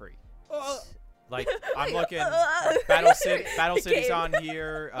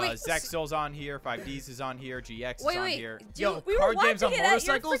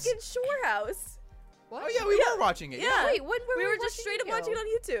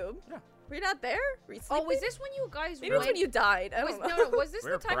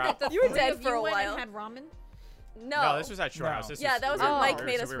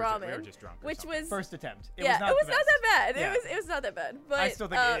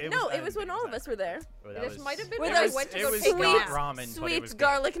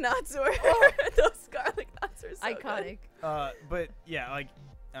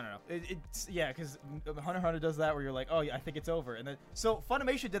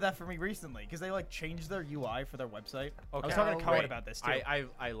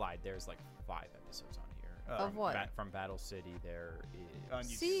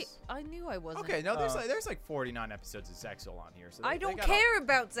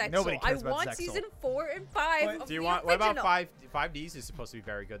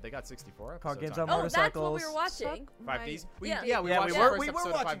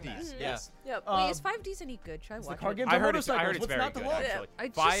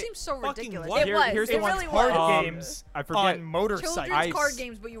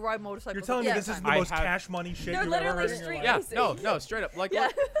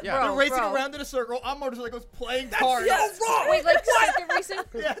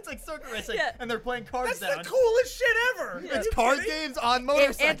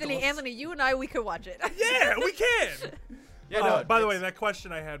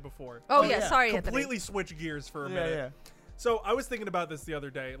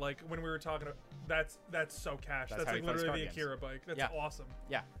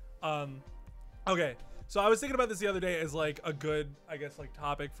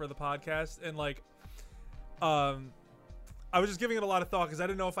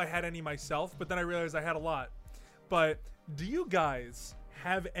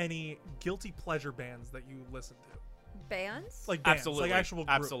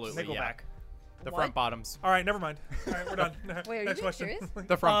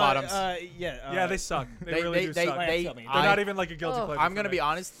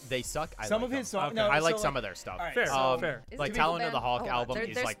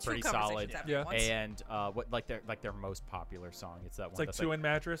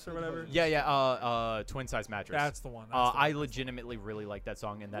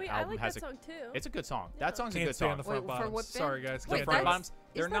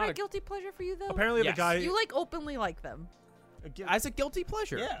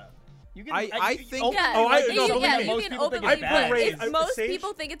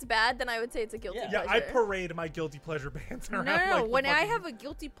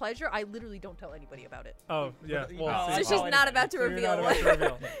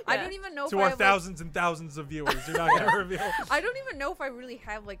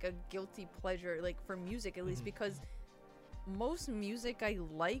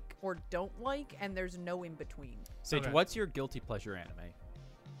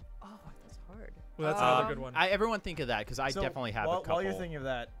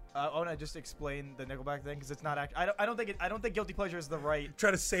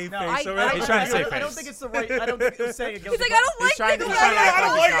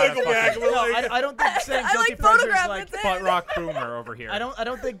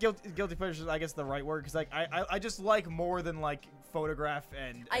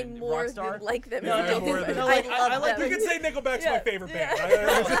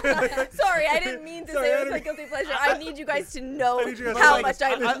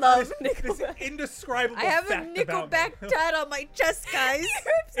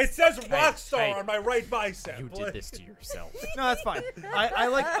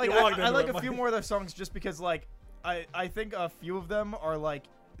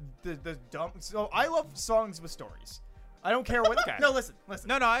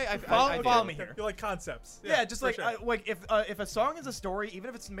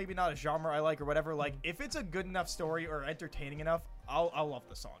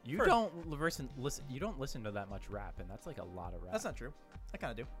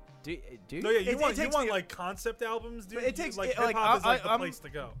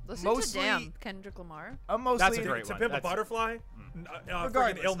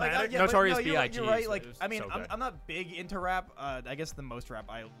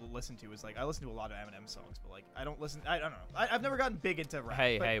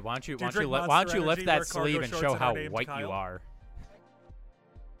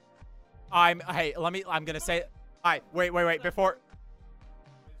wait. Before.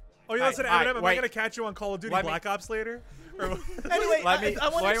 Oh, yeah, listen, Alright, Eminem, am I wait. gonna catch you on Call of Duty Let me- Black Ops later? Or- Anyway, Let me I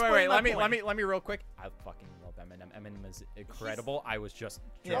wanna explain my point. let me real quick. I fucking love Eminem. Eminem is incredible. I was just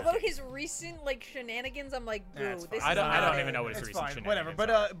Yeah. Although his recent like shenanigans, I'm like, boo. Yeah, it's This fine. is I don't not even it. know what his It's recent fine, whatever.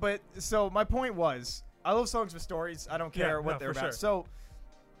 shenanigans But so my point was, I love songs with stories. I don't Yeah, care what no, they're for about. sure.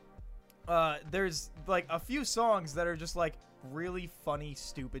 So, there's like a few songs that are just like really funny,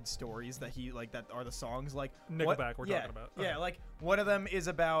 stupid stories that that are the songs. Like Nickelback we're yeah, talking about. Yeah, Okay. like one of them is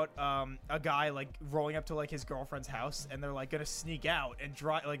about a guy like rolling up to like his girlfriend's house, and they're like gonna sneak out and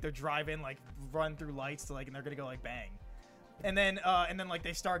drive, like they're driving, like run through lights to like, and they're gonna go like bang, and then like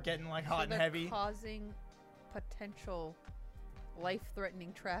they start getting like hot So and they're heavy. causing potential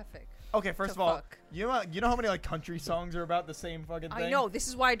life-threatening traffic. Okay, first to of all, fuck. you know how many like country songs are about the same fucking thing? I know. This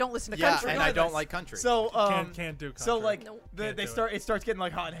is why I don't listen to Yeah, country. and I don't like country. So Can't do so country. like Nope. Can't they do start it starts getting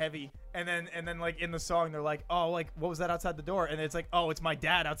like hot and heavy, and then like in the song they're like, oh, like what was that outside the door? And it's like, oh, it's my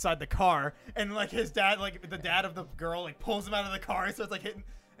dad outside the car, and like his dad, like the dad of the girl, like pulls him out of the car, and starts like hitting,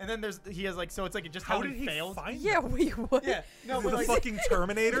 and then he has like, so it's like it just How how did he failed. find Yeah, wait, what? Yeah, no, but the like, fucking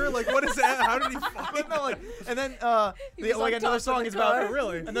Terminator? Like, what is that? How did he but find no, like, and then He was like on another top song of is the about car.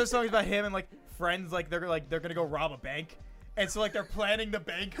 Really? another song is about him and like friends, like they're gonna go rob a bank, and so like they're planning the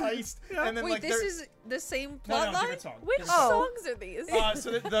bank heist, and then Wait, like this they're is the same no, plot line? different song. Which different song. songs are these?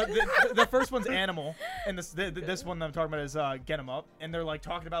 So the first one's Animal, and this one that I'm talking about is Get 'Em Up, and they're like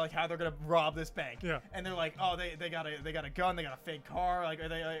talking about like how they're gonna rob this bank. Yeah. And they're like, oh, they got a gun, they got a fake car, like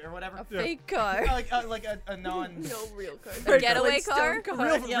or whatever. A Yeah. fake car. like a non. No real car. A Getaway Flintstone car?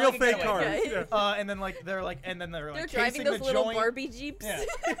 Real, Yeah, real like a fake getaway car. guy. Yeah. And then like they're They're casing driving those the little joint. Barbie Jeeps. Yeah.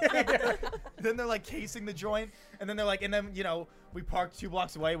 Then they're like casing the joint, and then they're like, and then we parked 2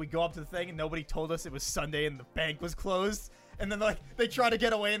 blocks away. We go up to the thing, and nobody told us it was Sunday, and the bank was closed. And then like they try to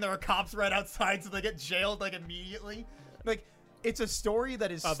get away, and there are cops right outside, so they get jailed like immediately. Like it's a story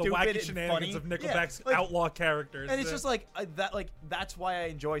that is The stupid wacky and shenanigans funny. of Nickelback's Yeah, like, outlaw characters. and it's just like that's why I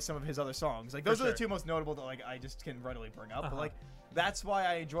enjoy some of his other songs. Like For those are the sure. two most notable that like I just can readily bring up. But Uh-huh. like that's why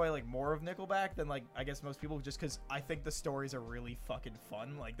I enjoy like more of Nickelback than like I guess most people, just because I think the stories are really fucking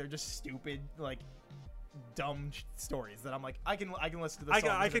fun. Like they're just stupid, like dumb stories that I'm like I can listen to the song.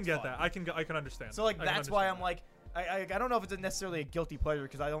 I because can it's get fun. that. I can understand. So like I can that's why I'm understand like I don't know if it's necessarily a guilty pleasure,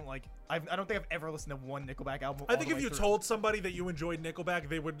 because I don't like I don't think I've ever listened to one Nickelback album. that. I all think the if way you through. told somebody that you enjoyed Nickelback,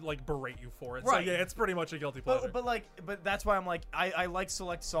 they would like berate you for it. So Right. yeah, it's pretty much a guilty pleasure. But that's why I'm like I like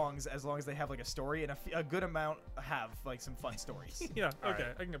select songs as long as they have like a story, and a good amount have like some fun stories. yeah. All Okay.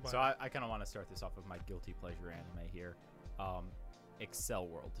 right. I can get behind So that. I kind of want to start this off with my guilty pleasure anime here. Excel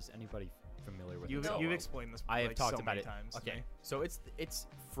World. Is anybody familiar with You've Excel you've World? explained this. I have like, talked so about many it. times. to Okay, me. so it's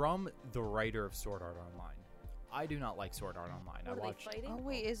from the writer of Sword Art Online. I do not like Sword Art Online. What I are watched. they fighting? Oh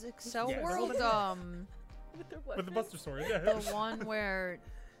wait, is Excel Yeah, World With their With the weapons? Buster Sword. Yeah. the one where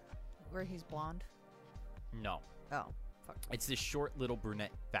he's blonde? No, Oh, fuck. it's this short little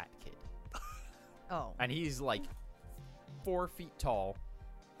brunette fat kid, Oh, and he's like 4 feet tall.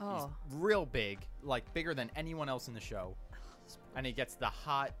 He's oh. real big, like bigger than anyone else in the show, and he gets the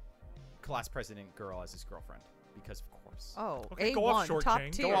hot class president girl as his girlfriend because of course. Oh, Okay, A1, go off, Short top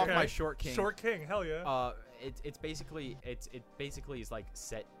King. tier. Go off Okay. my short king. Short King. Hell yeah. It basically is like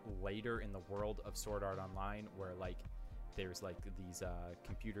set later in the world of Sword Art Online, where like there's like these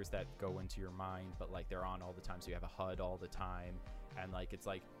computers that go into your mind, but like they're on all the time, so you have a HUD all the time, and like it's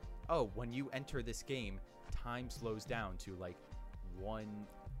like, oh, when you enter this game, time slows down to like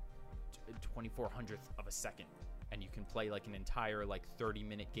 1/2400th of a second, and you can play like an entire like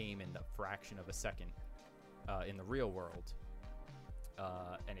 30-minute game in the fraction of a second in the real world.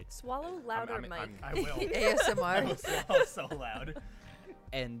 And it's Swallow louder, I'm- Mike. I will. I ASMR. will swallow so loud.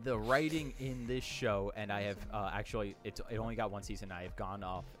 and the writing in this show, and I have actually it only got 1 season. I have gone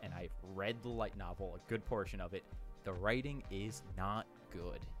off and I've read the light novel, a good portion of it. The writing is not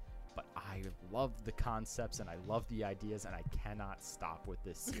good, but I love the concepts and I love the ideas, and I cannot stop with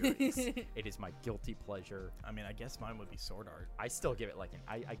this series. It is my guilty pleasure. I mean, I guess mine would be Sword Art. I still give it like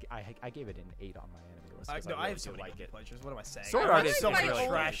I gave it an 8 on my anime list. 'cause No, I really have so do many like guilty it. pleasures. What am I saying? Sword I Art like is so my many only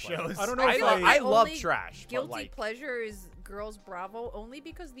trash guilty shows. I don't know if I love only trash. But Guilty like, pleasure is Girls Bravo, only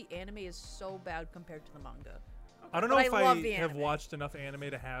because the anime is so bad compared to the manga. I don't know But if I love I the have anime. watched enough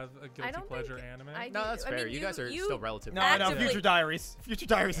anime to have a guilty don't pleasure think anime. I no, do- that's I fair. mean, you guys are you still relatively. No, no, actively- Future Diaries. Future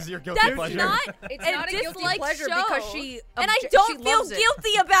Diaries is your guilty That's pleasure. not It's a not a guilty disliked pleasure show. because she and I she don't feel loves it.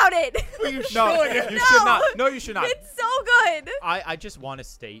 guilty about it. You should. No, you should not. No, you should not. It's so good. I just want to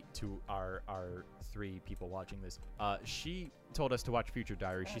state to our 3 people watching this. She told us to watch Future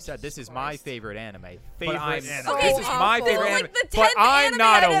Diary. She said this is my favorite anime. Favorite but I'm, anime. So This is my awful. favorite like anime. the 10th But I'm anime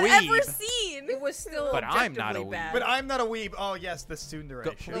not a I've weeb. ever seen. It was still But I'm not a objectively weeb. bad. But I'm not a weeb. Oh yes, the tsundere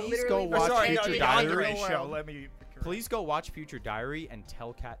Go- show. please literally go the Or watch sorry, Future no, Future the Diary. Andre Diary. show. Let me. Please go watch Future Diary and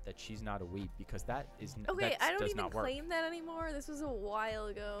tell Kat that she's not a weeb because that is Okay, that I don't does even not work. claim that anymore. This was a while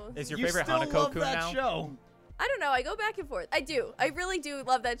ago. Is your You favorite still Hanako love kun that now? show. I don't know. I go back and forth. I do. I really do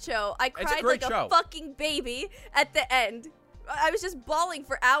love that show. I a cried great like show. a fucking baby at the end. I was just bawling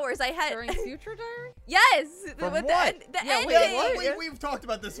for hours. I had During Future Diary? yes. From with what? The Yeah, ending. We've talked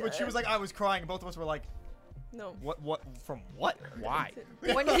about this. When she was like, I was crying, and both of us were like, No. what? From what? Why?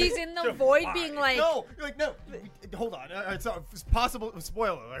 When he's in the void Why? being like, no, you're like, no. Hold on. It's possible.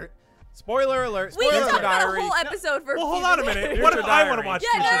 Spoiler alert. Spoiler alert! We Spoiler can talk about a Diary. whole episode for. Well, hold Future on a minute. Diary. What if I want to Diary. watch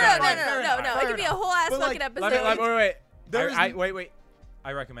Yeah, Future no, Diary? Fair enough, it fair could be a enough. whole ass But, fucking like, episode. Wait. There's Wait.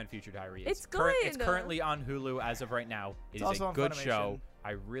 I recommend Future Diary. It's It's good. currently on Hulu as of right now. It It's is also a on good Funimation. show.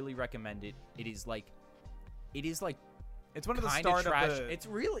 I really recommend it. It is like It's one of the kinda start trash. of the.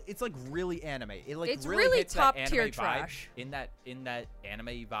 It's like really anime. It like It's really really hits that top anime tier vibe trash. in that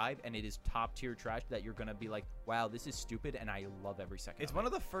anime vibe, and it is top tier trash that you're gonna be like, wow, this is stupid, and I love every second. It's of one it.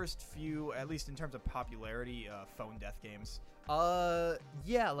 of the first few, at least in terms of popularity, phone death games.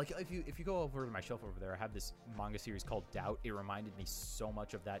 Yeah, like if you go over to my shelf over there, I have this manga series called Doubt. It reminded me so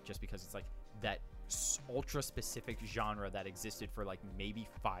much of that, just because it's like that ultra specific genre that existed for like maybe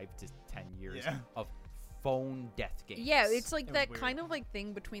 5 to 10 years Yeah. of phone death games. yeah, it's like It was that weird. kind of like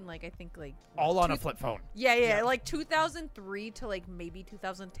thing between like I think like all on a two- flip phone. Yeah, like 2003 to like maybe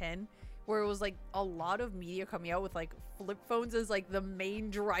 2010, where it was like a lot of media coming out with like flip phones as like the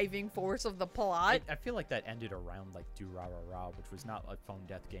main driving force of the plot. I feel like that ended around like Do Ra Ra Ra, which was not a phone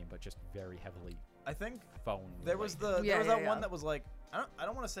death game, but just very heavily I think phone. there was related. there was that Yeah. one that was like I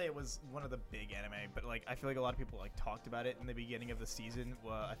don't want to say it was one of the big anime, but like I feel like a lot of people like talked about it in the beginning of the season.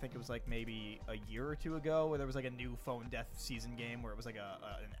 I think it was like maybe a year or two ago where there was like a new phone death season game where it was like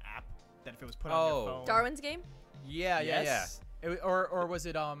an app that if it was put on your phone. Darwin's game. Yeah. Yes. Or was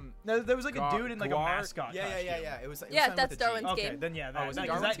it No, there was like Gar- a dude in like Guar- a mascot. Yeah. costume. It was. It was Yeah, something that's with a G. Darwin's Okay, game. then yeah, Oh, was it that,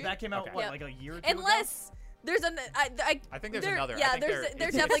 Darwin's that, game? that came out Okay. what Yeah. like a year or two ago? Unless there's an. I think there's another. Yeah, I think there it's-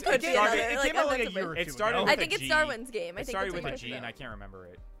 definitely it's- could be it another. started- it came out like a year or It two started ago. with I think a it's G. Darwin's game. I It think started that's with a what G, you're and I talking can't remember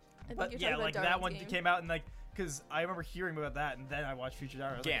it. about. I think But you're yeah, talking like about that Darwin's one game. came out and like because I remember hearing about that and then I watched Future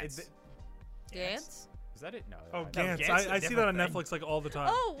Diary. I was like, Gantz. Dance? Is that it? No. Oh, that- Gantz. Gantz is a I see that on different thing. Netflix like all the time.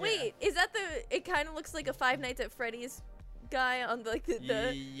 Oh wait, is that the? It kind of looks like a Five Nights at Freddy's guy on like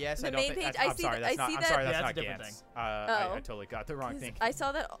the. Yes, the I don't main think. page, that's- I I'm see sorry, that- that's I not. see I'm that- sorry, Yeah, that's that's not a different Gantz. thing. I Oh. totally got the wrong 'Cause thing. I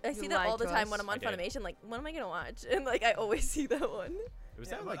saw that. I see You that all lied the to time us. when I'm on I did. Funimation. Like, when am I gonna watch? And like, I always see that one. Was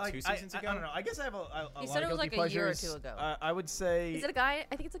Yeah, that but, like 2 seasons ago? I don't know. I guess I have a He lot said of it was guilty like a year or pleasures. two ago. I would say. Is it a guy?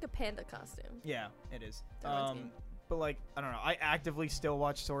 I think it's like a panda costume. Yeah, it is. Darwin's game. But like I don't know. I actively still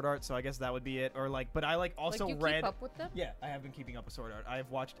watch Sword Art, so I guess that would be it. Or like, but I like also like you read. keep up with them? Yeah, I have been keeping up with Sword Art. I have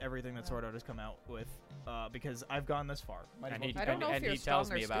watched everything that Oh. Sword Art has come out with, because I've gone this far. Might as And well he, keep I don't and, know if and you're he tells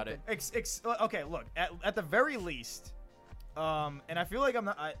strong or me about it. stupid. Okay, look. At the very least, and I feel like I'm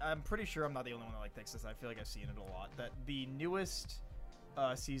not. I'm pretty sure I'm not the only one that like thinks this. I feel like I've seen it a lot. That the newest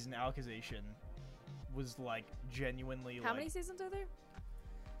season, Alicization, was like genuinely How like. many seasons are there?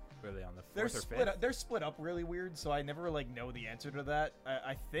 Really on the They're 4th or split. 5th? They're split up really weird, so I never like know the answer to that.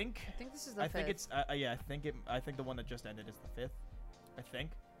 I think. I think this is the I think fifth. it's. Yeah, I think the one that just ended is the 5th. I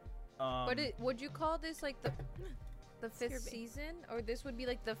think. But would you call this like the Scared fifth me. season, or this would be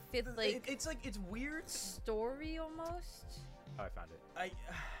like the fifth like it's like it's weird. story almost? Oh, I found it.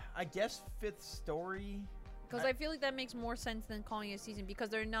 I guess 5th story. Because I feel like that makes more sense than calling it a season because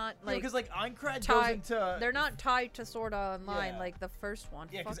they're not like Because like Aincrad goes tied. into. They're not tied to Sword Art Online Yeah. like the first one.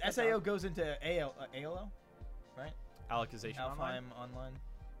 Yeah, because Fuck that SAO dog. goes into ALO, right? Alicization Online. Alfheim Online.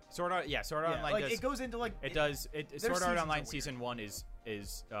 Sword Art. Yeah, Sword Art Yeah, Online like does. it goes into like. It does. their Sword Art seasons Online are weird. season 1 is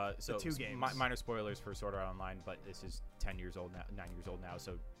so two games. minor spoilers for Sword Art Online, but this is 10 years old now, 9 years old now.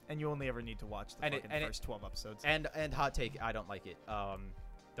 So And you only ever need to watch the And it- fucking and it- first 12 episodes. and hot take, I don't like it.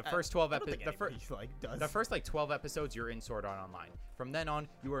 The first 12 I don't episodes. think anybody, like does. The first like 12 episodes, you're in Sword Art Online. From then on,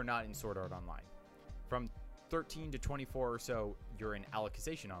 you are not in Sword Art Online. From 13 to 24 or so, you're in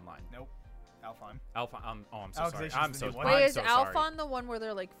Alicization Online. Nope. Alfheim. Alpha. Oh, I'm so sorry. Alization's I'm the so new one. sorry. Wait, I'm is so sorry. Alphon the one where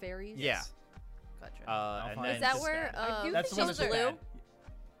they're like fairies? Yeah. Gotcha. And Alphon then Is that just where? bad. I do That's she's the one that's blue. bad.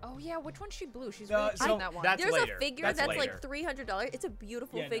 Oh yeah, which one's she blue? She's Uh, really so cute in that one. that's There's later. a figure That's that's, later. like $300. It's a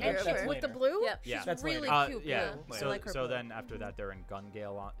beautiful Yeah, no, figure. that's of her. with the later. blue? Yep. Yeah. She's That's really later. cute Yeah. blue. I So, like her so blue. then after that, they're in Gun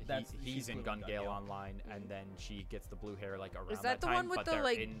Gale on. That's- He's she's in blue Gun in Gun Gale Gale. Online, and then she gets the blue hair like around Is that the time, one with but the they're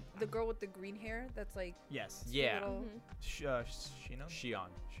like in the girl with the green hair? That's like Yes. yeah, little- Mhm. Shinon? Shion,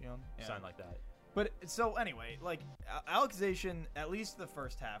 Shion? Yeah. something like that. But so anyway, like Alicization, at least the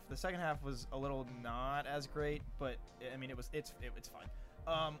first half. The second half was a little not as great, but I mean it's fine.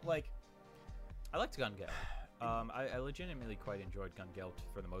 Like I liked Gun Gale. I legitimately quite enjoyed Gun Gale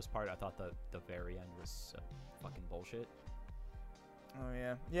for the most part. I thought the very end was fucking bullshit. Oh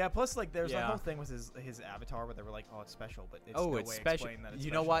yeah, yeah. Plus, like, there's that Yeah. whole thing with his avatar where they were like, "Oh, it's special," but it's Oh, no it's way special. explain that it's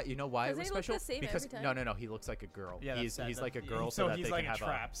You know special. why? You know why it 'Cause was they look special? the same Because every time. no, he looks like a girl. Yeah, he's that's sad, like a that- girl, so that he's they like can a have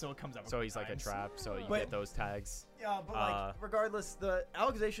trap, so it comes up. So with he's like a times. trap, so you But- get those tags. Yeah, but like, regardless, the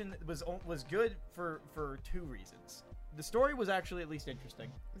Alexation was good for 2 reasons. The story was actually at least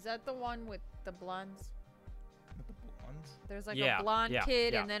interesting. Is that the one with the blondes? With the blondes. There's like Yeah, a blonde yeah,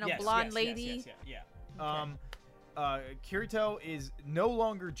 kid yeah. and then a Yes, blonde yes, lady. Yes, yeah. Okay. Kirito is no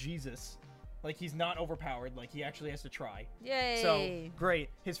longer Jesus. Like, he's not overpowered. Like, he actually has to try. Yay! So great.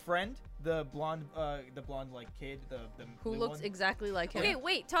 His friend, the blonde like kid, the Who blue looks one. exactly like him? Okay,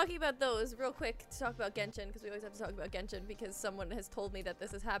 wait. Talking about those real quick to talk about Genshin because we always have to talk about Genshin because someone has told me that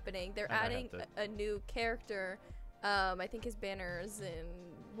this is happening. They're And I adding have a new character. I think his banner's in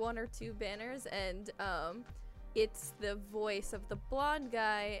 1 or 2 banners, and it's the voice of the blonde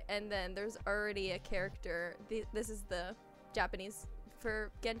guy. And then there's already a character. This is the Japanese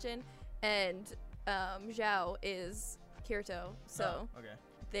for Genshin, and Zhao is Kirito. So Oh, okay.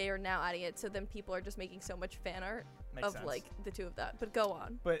 they are now adding it. So then people are just making so much fan art Makes of sense. like the 2 of that. But go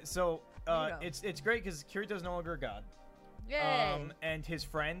on. But so There you go. it's great because Kirito's no longer a god. Yay! And his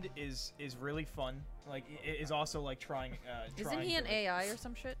friend is really fun. Like, is also like trying. Isn't trying he to, an like- AI or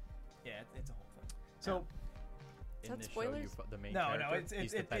some shit? Yeah, it's a whole thing. So Is In that this show, you spoilers? the main no, character, it's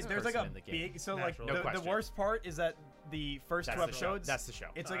he's the best there's like person a in the game. big. So Natural. like No the question. worst part is that the first That's 2 the show. episodes. That's the show.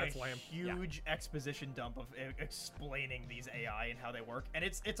 It's Oh, like that's a lame. huge exposition dump of explaining these AI and how they work, and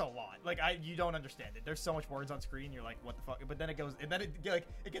it's a lot. Like, you don't understand it. There's so much words on screen. You're like, what the fuck? But then it goes, and then it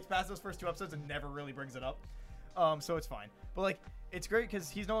gets past those first 2 episodes and never really brings it up. So it's fine. But like, it's great because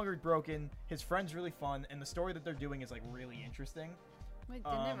he's no longer broken. His friend's really fun, and the story that they're doing is like really interesting. Wait,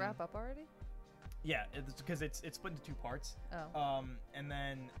 didn't it Um, wrap up already? Yeah, it's because it's split into 2 parts. Oh. And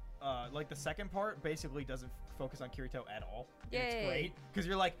then like the second part basically doesn't focus on Kirito at all. And Yay. it's great because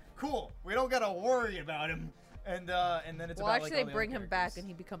you're like, cool, we don't gotta worry about him. And then it's Well, about actually, like, they all the bring other him back characters. and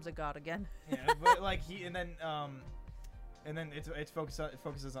he becomes a god again. Yeah, but like and then it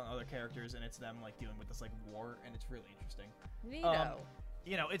focuses on other characters, and it's them like dealing with this like war, and it's really interesting. Neato.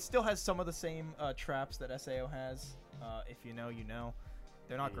 You know, it still has some of the same traps that Sao has. If you know, you know.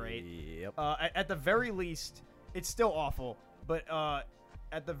 They're not great. Yep. At the very least, it's still awful. But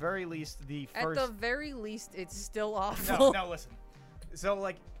at the very least, the At first. the very least, it's still awful. No, listen. So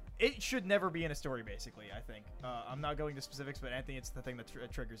like, it should never be in a story. Basically, I think. I'm not going to specifics, but Anthony, it's the thing that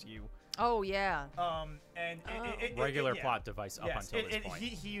triggers you. Oh yeah. And Regular yeah. plot device up Yes, until this point.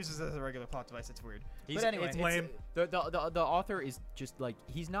 he uses it as a regular plot device. It's weird. He's, but anyway, it's, lame. The author is just like,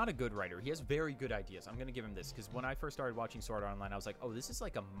 he's not a good writer. He has very good ideas. I'm gonna give him this because when I first started watching Sword Art Online, I was like, oh, this is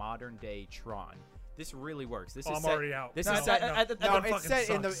like a modern day Tron. This really works. This Oh, is I'm set, already out. This No, is set. at the- No, That one it's set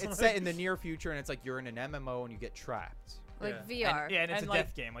fucking in the sucks. it's set in the near future, and it's like you're in an MMO and you get trapped. Like Yeah. VR. yeah, and it's a like,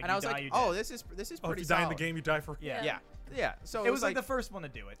 death game. Like, and you I was die, like, you're oh, dead. this is Oh, pretty if you die in solid. the game, you die for. Yeah. Yeah. So It was like the first one to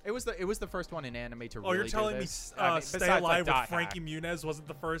do it. it was the first one in anime to Oh, really you're telling do me this. Stay besides, Alive like, with Dot Frankie Hack. Muniz wasn't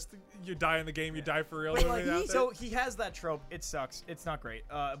the first? You die in the game, you die for real. But, Literally, that's so it? he has that trope. It sucks. It's not great.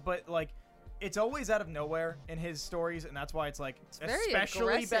 But like, it's always out of nowhere in his stories, and that's why it's like very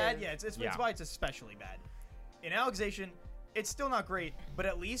especially bad. aggressive. Yeah, it's Yeah. why it's especially bad. In Alexation, it's still not great, but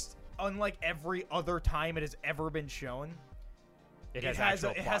at least unlike every other time it has ever been shown, It it has has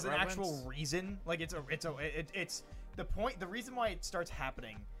an plot actual relevance. reason. Like it's the point. The reason why it starts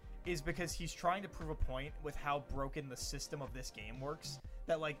happening is because he's trying to prove a point with how broken the system of this game works.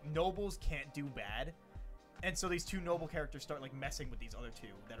 That like nobles can't do bad, and so these 2 noble characters start like messing with these other 2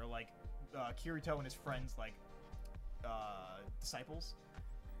 that are like Kirito and his friends like disciples.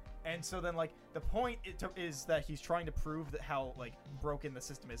 And so then like the point is that he's trying to prove that how like broken the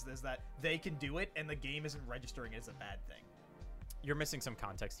system is that they can do it and the game isn't registering it as a bad thing. You're missing some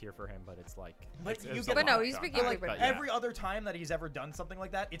context here for him, but it's like. But it's, you it's get a But no, lot he's of speaking context, Like But yeah. every other time that he's ever done something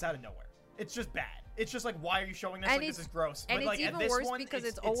like that, it's out of nowhere. It's just bad. It's just like, why are you showing this? And Like, this it's- is gross. And but it's like at even this worse one, because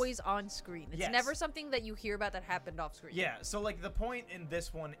it's always on screen. It's Yes. never something that you hear about that happened off screen. Yeah. So like the point in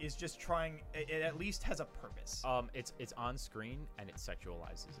this one is just trying. It at least has a purpose. It's on screen and it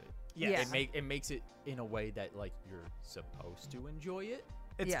sexualizes it. Yeah. It makes it in a way that like you're supposed to enjoy it.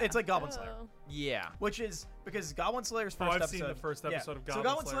 It's Yeah. it's like Goblin Slayer, Oh. Yeah. which is because Goblin Slayer's Oh, first I've episode. seen the first yeah. episode of So Goblin,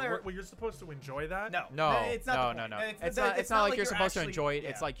 Goblin Slayer. Slayer. Well, you're supposed to enjoy that. No, it's not. No. the point. It's not like you're supposed to actually- enjoy it.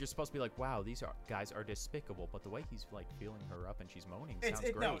 It's yeah. like you're supposed to be like, wow, these guys are despicable. But the way he's like feeling her up and she's moaning It's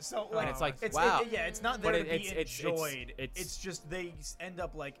sounds great. no. So Oh, like and it's like, it's wow. yeah. It's not But there to it's- be it's- enjoyed. it's- It's just they end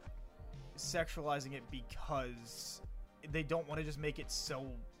up like sexualizing it because they don't want to just make it so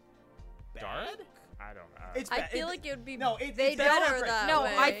dark. I don't know. It's I bad. feel like it would be No, it's They that's don't- not great. that No,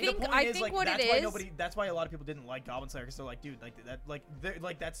 way. I The think- point I is, think like, what it that's why is- that's why a lot of people didn't like Goblin Slayer because they're like, dude,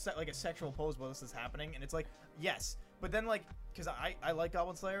 that's like a sexual pose while this is happening, and it's like, yes, but then like, because I like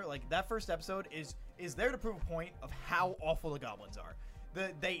Goblin Slayer, like that first episode is there to prove a point of how awful the goblins are.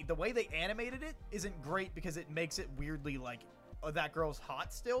 The way they animated it isn't great because it makes it weirdly like that girl's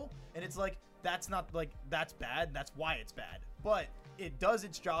hot still, and it's like that's not like that's bad. That's why it's bad, but it does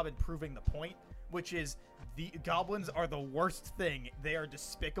its job in proving the point, which is the goblins are the worst thing. They are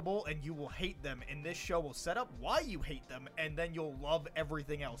despicable, and you will hate them. And this show will set up why you hate them, and then you'll love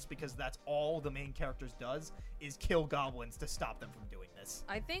everything else because that's all the main characters does is kill goblins to stop them from doing this.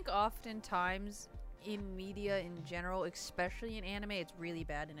 I think oftentimes in media in general, especially in anime, it's really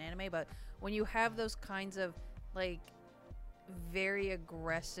bad in anime, but when you have those kinds of like very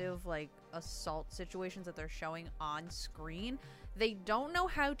aggressive like assault situations that they're showing on screen, they don't know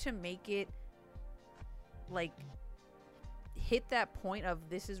how to make it like hit that point of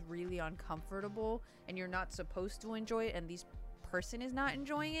this is really uncomfortable and you're not supposed to enjoy it and these person is not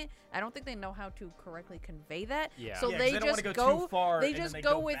enjoying it. I don't think they know how to correctly convey that. Yeah. So Yeah, 'cause they they don't just wanna go, go too far, they and then just they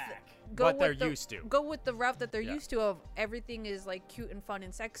go go with back. go What with they're the, used to. Go with the route that they're Yeah. used to of everything is like cute and fun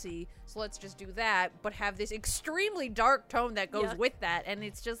and sexy. So let's just do that, but have this extremely dark tone that goes Yuck. with that, and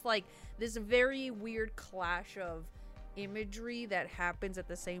it's just like this very weird clash of imagery that happens at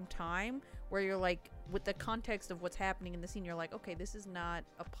the same time where you're like with the context of what's happening in the scene you're like, okay, this is not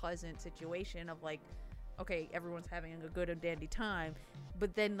a pleasant situation of like, okay, everyone's having a good and dandy time,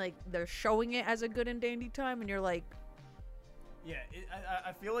 but then like they're showing it as a good and dandy time and you're like, Yeah,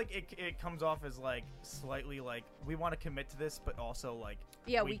 I feel like it comes off as like slightly like we want to commit to this, but also like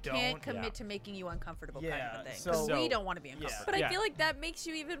yeah, we can't don't. commit yeah. to making you uncomfortable kind Yeah, of a thing. so- 'Cause we So- don't want to be yeah. uncomfortable. But I Yeah. feel like that makes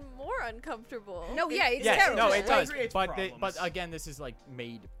you even more uncomfortable. No, yeah, it's Yes, terrible. no, it I does. agree, it's But problems. again, this is like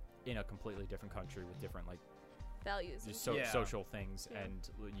made in a completely different country with different like Values. and just shit. Yeah. social things, Yeah. and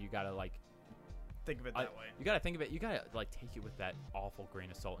you gotta like think of it that way. you gotta think of it. You gotta like take it with that awful grain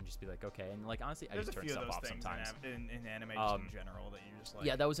of salt and just be like, okay. And like honestly, I There's just a turn few of stuff those off things sometimes. in anime just in Um, general that you just like.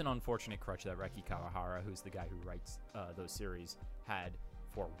 Yeah, that was an unfortunate crutch that Reki Kawahara, who's the guy who writes those series, had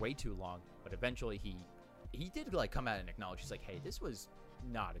for way too long. But eventually, he did like come out and acknowledge. He's like, "Hey, this was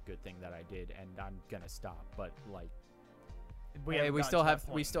not a good thing that I did, and I'm gonna stop." But like, we, hey, haven't we gotten still to that have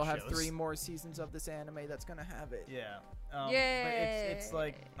point we in still the have shows. 3 more seasons of this anime that's gonna have it. Yeah. But Yay. it's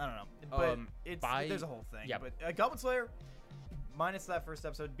like I don't know. But it's by- there's a whole thing. yeah. But Goblin Slayer, minus that first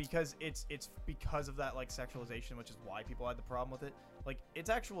episode, because it's because of that like sexualization, which is why people had the problem with it. Like its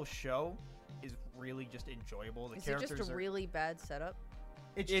actual show is really just enjoyable. The Is it characters just a are, really bad setup?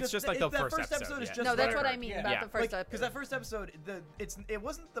 It's just like the that first first episode, is yeah. just No, that's like- what I mean yeah. about Yeah. the first Because episode. that first episode, it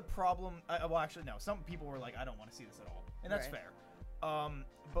wasn't the problem. Well, actually, no. Some people were like, I don't want to see this at all, and that's Right. fair.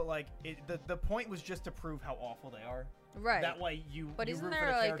 But like, the point was just to prove how awful they are. Right. That way you. But you isn't root for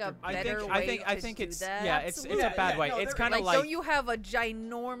there the like a character better because- way I to think do it's that? yeah, it's a Absolutely. bad Yeah, way. no, It's there kind of Like, like don't you have a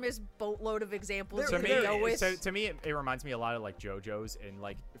ginormous boatload of examples There- to you me, can go with? so to me, it reminds me a lot of like JoJo's, and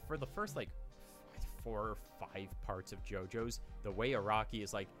like for the first like 4 or 5 parts of JoJo's, the way Araki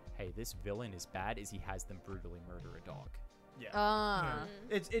is like, hey, this villain is bad, is he has them brutally murder a dog. Yeah. Ah.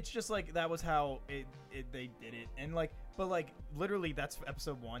 It's just like that was how they did it, and like, but like literally that's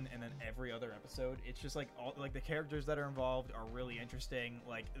episode 1, and then every other episode, it's just like all like the characters that are involved are really interesting.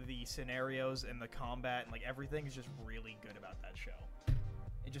 Like the scenarios and the combat and like everything is just really good about that show.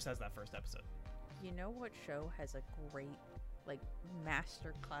 It just has that first episode. You know what show has a great like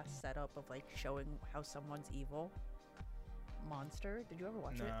masterclass setup of like showing how someone's evil? Monster. Did you ever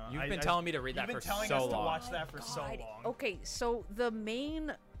watch it? You've been telling me to read you've that been for telling so us long. to watch that for God. so long. Okay, so the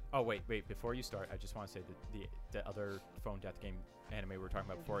main Oh wait, before you start, I just want to say that the other phone death game anime we were talking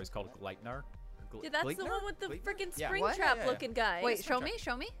about before is called Gleitnar. Yeah, that's the one with the Gleitnar? freaking Yeah. spring What? trap Yeah, yeah. looking guy. wait, show me.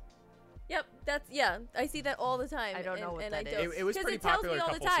 Yep, I see that all the time. I don't know and, what and that I is. don't, It was 'cause pretty it tells popular me a all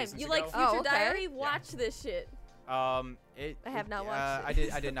the couple time. seasons You like ago. Future Oh, okay. Diary? Watch this shit. I have not watched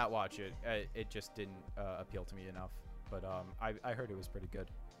it. I did not watch it. It just didn't appeal to me enough. But I heard it was pretty good.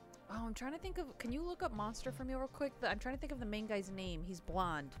 Oh, I'm trying to think of. Can you look up Monster for me real quick? I'm trying to think of the main guy's name. He's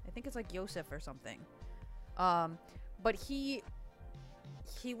blonde. I think it's like Yosef or something. But he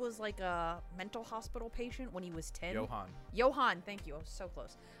was like a mental hospital patient when he was 10. Johan, thank you. I was so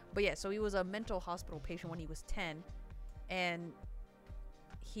close. But yeah, so he was a mental hospital patient when he was 10, and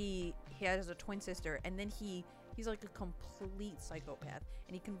he has a twin sister, and then he's like a complete psychopath,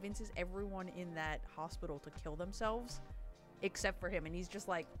 and he convinces everyone in that hospital to kill themselves except for him, and he's just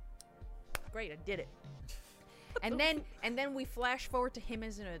like, great, I did it. and then we flash forward to him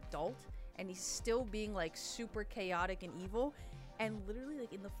as an adult, and he's still being like super chaotic and evil, And literally,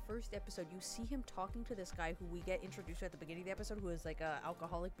 like in the first episode, you see him talking to this guy who we get introduced to at the beginning of the episode, who is like an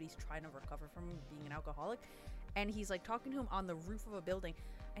alcoholic, but he's trying to recover from being an alcoholic. And he's like talking to him on the roof of a building,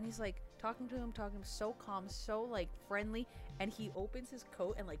 and he's like talking to him so calm, so like friendly. And he opens his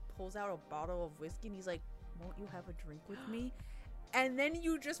coat and like pulls out a bottle of whiskey, and he's like, "Won't you have a drink with me?" And then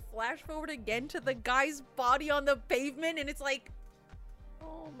you just flash forward again to the guy's body on the pavement, and it's like,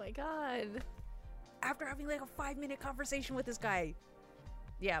 Oh my god. after having like a 5-minute conversation with this guy.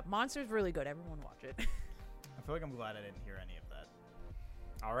 Yeah, Monster's really good. Everyone watch it. I feel like I'm glad I didn't hear any of that.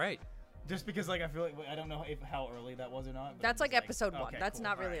 All right. Just because, like, I feel like I don't know how early that was or not. But That's I'm like just episode 1. okay, That's cool,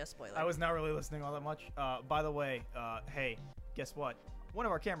 not really alright. a spoiler. I was not really listening all that much. By the way, hey, guess what? One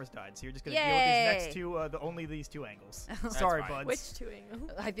of our cameras died, so you're just gonna deal with these next Yay! two, only these two angles. That's Sorry, fine. buds. Which two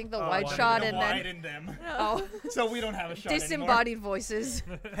angles? I think the Oh, wide well, shot the and wide then in them. oh, So we don't have a shot anymore. disembodied voices.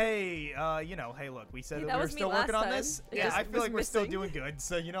 Hey, hey, look, we said Hey, that that we were was me still working last on time. this. It Yeah, just I feel was like we're still missing. doing good.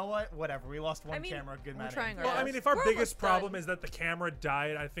 So you know what? Whatever. We lost one I mean, camera. Good we're man. trying our Well, I best. mean, if our We're biggest almost problem done. is that the camera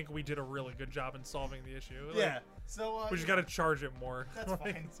died, I think we did a really good job in solving the issue. Like, Yeah. So we just gotta charge it more. That's Like,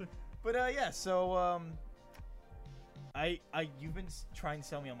 fine. But yeah, so you've been trying to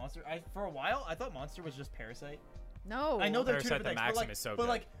sell me on Monster. For a while I thought Monster was just Parasite. No. I know they're two Parasite different the things, Maxim but is so but good.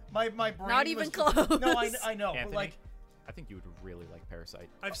 like my brain Not was even just- close. No, I know, but Anthony, like I think you would really like Parasite.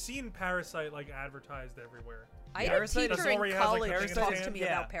 I've seen Parasite like advertised everywhere. I had a Parasite- teacher That's the one where in he has, like, college the thing in talk his to hand? me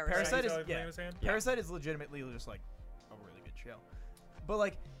Yeah, about Parasite. Parasite is Is that yeah. in his hand? Parasite is legitimately just like a really good show. But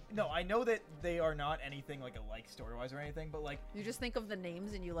like no, I know that they are not anything like alike story-wise or anything, but like You just think of the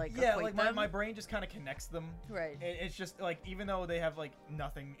names and you like yeah, equate like them. my brain just kind of connects them. Right. It's just like even though they have like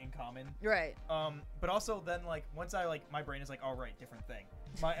nothing in common, Right. but also then like once I like my brain is like all right, different thing.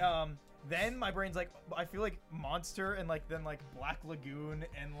 My then my brain's like I feel like Monster and like then like Black Lagoon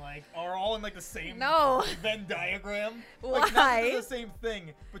and like are all in like the same No. Venn diagram. Like not that Why? they're the same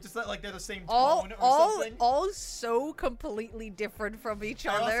thing, but just that like they're the same All tone or all something. all so completely different from each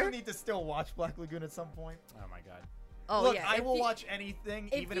I also other. need to still watch Black Lagoon at some point. Oh my god. Oh Look, yeah. I if will you- watch anything,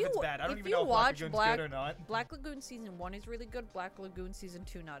 if even if you- it's bad. I don't if even you know if Black watch Lagoon's Black- good or not. Black Lagoon season 1 is really good. Black Lagoon season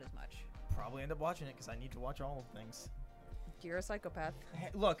 2 not as much. Probably end up watching it because I need to watch all of things. You're a psychopath. Hey,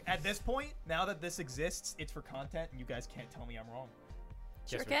 look, at this point, now that this exists, it's for content, and you guys can't tell me I'm wrong.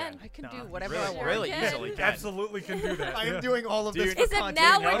 Sure Yes, we can. I can Nah, do you whatever really, I want. really Can. easily can. Absolutely can do that. I am yeah. doing all of this Dude, for Except content.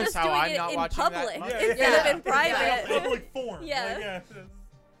 now we're notice just how doing I'm it not in watching that? public Yeah, instead yeah. of in private. Public form. Yeah. Like, yeah.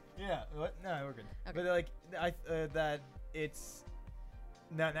 Yeah, what? No, we're good. Okay. But like, that it's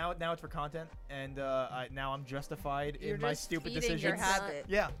now it's for content, and now I'm justified You're in my just stupid feeding your decisions. habit.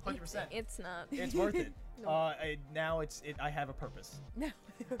 Yeah, 100%. It's not. It's worth it. No. Now I have a purpose. No.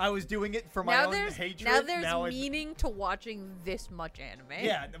 I was doing it for my now own there's hatred. now there's now meaning to watching this much anime.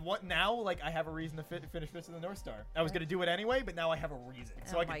 Yeah, what now? Like I have a reason to finish Fist of the North Star. I was gonna do it anyway, but now I have a reason,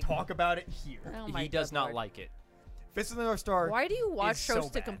 so Oh I can my talk about it here. Oh my He does good not lord. like it. Fist of the North Star. Why do you watch is shows so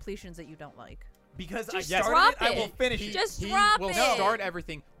to bad. completions that you don't like? Because Just I drop started it, I will it. finish He, it. Just he drop will it. start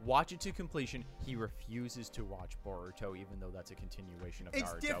everything, watch it to completion. He refuses to watch Boruto, even though that's a continuation of It's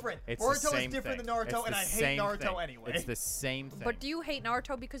Naruto. different. It's Boruto the is same different thing. than Naruto, It's and the I hate same Naruto thing. anyway. It's the same thing. But do you hate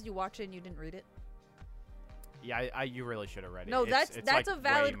Naruto because you watched it and you didn't read it? Yeah, you really should have read it. No, It's- that's it's, that's like, a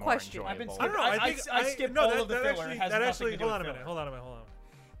valid way more question. I've been enjoyable. I don't know. I- think I skipped no, all that, of the that filler. Actually, It has that nothing actually, to do hold with on a minute. filler. Hold on a minute. Hold on.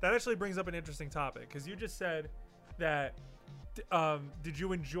 That actually brings up an interesting topic because you just said that. Did you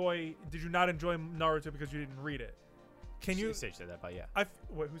not enjoy Naruto because you didn't read it? Can you? Sage said that, but yeah.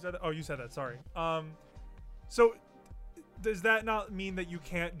 Wait, who said that? Oh, you said that. Sorry. So does that not mean that you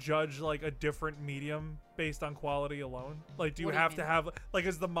can't judge like a different medium based on quality alone? Like, do you What do you have to mean? have like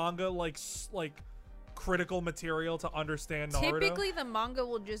is the manga like critical material to understand Naruto? Typically, the manga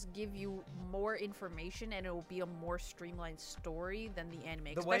will just give you more information, and it will be a more streamlined story than the anime.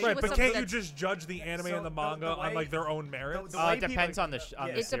 The way- especially Right, with but something can't you that's- just judge the anime So and the the manga on way- like their own merits? the way It depends people- on the yeah.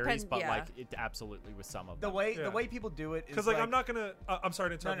 the It series, depends- but yeah. like it absolutely with some of The them. way Yeah. the way people do it is Because like I'm not gonna. I'm sorry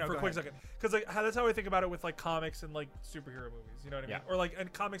to interrupt No, you for go a quick ahead. second. Because like that's how I think about it with like comics and like superhero movies. You know what I mean? Yeah. Or like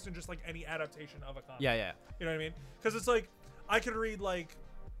and comics and just like any adaptation of a comic. Yeah, yeah. You know what I mean? Because it's like I could read like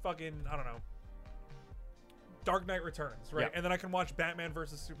fucking I don't know, Dark Knight Returns, right? Yeah. And then I can watch Batman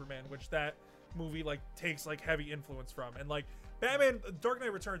versus Superman, which that movie like takes like heavy influence from. And like Dark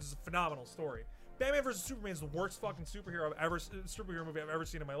Knight Returns is a phenomenal story. Batman versus Superman is the worst fucking superhero movie I've ever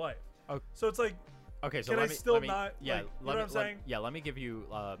seen in my life. Oh. So it's like Okay, so Can I let me, still let me, not, yeah, like, you know let what me, I'm saying? yeah, let me give you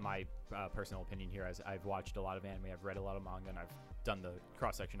my personal opinion here. As I've watched a lot of anime, I've read a lot of manga, and I've done the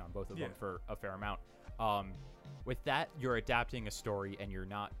cross section on both of them Yeah. for a fair amount. With that, you're adapting a story, and you're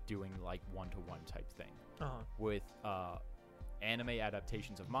not doing like one-to-one type thing. uh-huh. With anime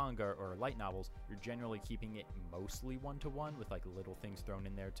adaptations of manga or light novels, you're generally keeping it mostly one-to-one with like little things thrown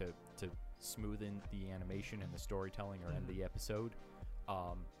in there to smoothen the animation and the storytelling or end the episode.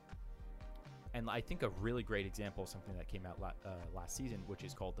 And I think a really great example of something that came out last season, which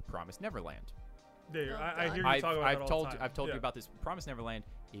is called The Promised Neverland. Yeah, Oh, I God. hear you talk about that all the time. I've told Yeah. you about this. Promised Neverland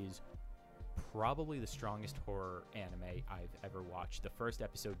is probably the strongest horror anime I've ever watched. The first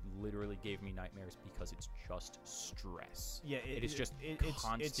episode literally gave me nightmares because it's just stress. Yeah, It is just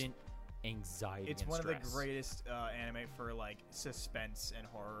constant anxiety. It's and one stress. of the greatest anime for like suspense and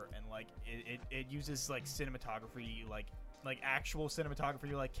horror, and like it uses like cinematography, like actual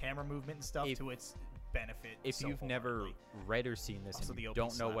cinematography, like camera movement and stuff to its benefit. If so you've never wholeheartedly. read or seen this Also, and the you OP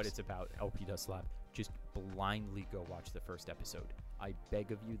don't know what slaps. it's about, LP does slap. Just blindly go watch the first episode. I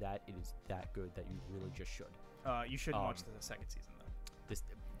beg of you that it is that good that you really just should. You shouldn't watch Um, the second season though.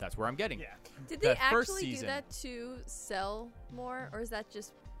 That's where I'm getting. Yeah. Did The they first actually do season- that to sell more, or is that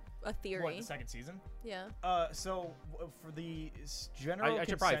just a theory? What, the second season? Yeah. So for the general I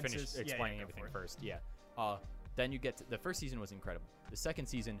should probably finish consensus- yeah, explaining go everything for it. first. Yeah. Then you get to, the first season was incredible. The second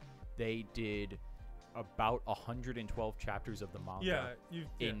season, they did about 112 chapters of the manga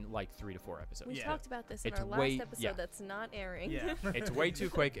in like 3 to 4 episodes. We Yeah. talked about this in It's our last way- episode yeah. that's not airing. Yeah. It's way too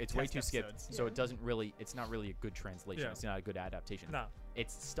quick. It's way Test too skipped. episodes. So Yeah. it doesn't really. It's not really a good translation. Yeah. It's not a good adaptation. No.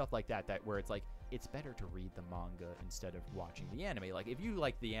 It's stuff like that where it's like it's better to read the manga instead of watching the anime. Like if you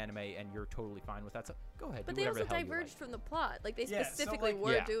like the anime and you're totally fine with that stuff, go ahead. But do they whatever also the hell you like. diverged from the plot. Like they Yeah, so, specifically like,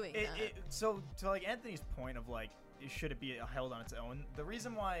 were yeah. doing that. So to like Anthony's point of like, should it be held on its own? The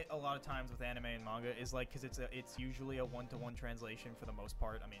reason why a lot of times with anime and manga is like because it's usually a one-to-one translation for the most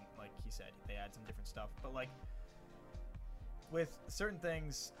part. I mean, like he said, they add some different stuff, but like with certain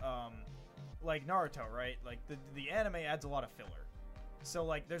things, like Naruto, right? Like the anime adds a lot of filler. So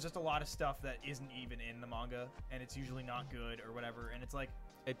like there's just a lot of stuff that isn't even in the manga, and it's usually not good or whatever. And it's like,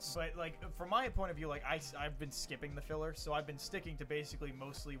 but like from my point of view, like I've been skipping the filler, so I've been sticking to basically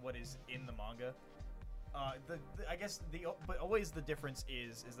mostly what is in the manga. I guess but always the difference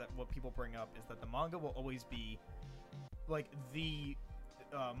is that what people bring up is that the manga will always be like the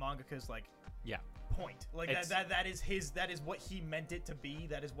mangaka's like point, like that is what he meant it to be.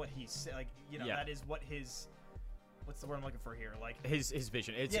 That is what he said, like that is what his what's the word I'm looking for here, like his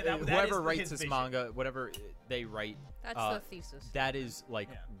vision. It's that is whoever writes his this vision. manga, whatever they write. That's the thesis. That is like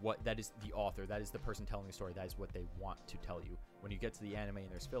Yeah. what that is the author. That is the person telling the story. That is what they want to tell you. When you get to the anime and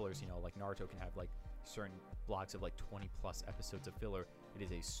there's fillers, like Naruto can have like certain blocks of like 20 plus episodes of filler. It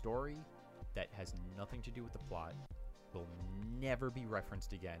is a story that has nothing to do with the plot, will never be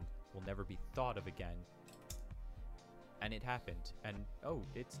referenced again, will never be thought of again, and it happened, and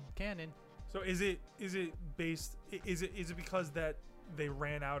it's canon. So is it based? Is it because that they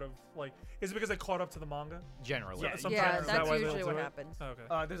ran out of like? Is it because they caught up to the manga? Generally, Yeah, Sometimes Yeah, is that that's why they usually don't what do it? happens. Oh,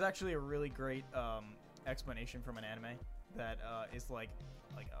 okay. there's actually a really great explanation from an anime that is like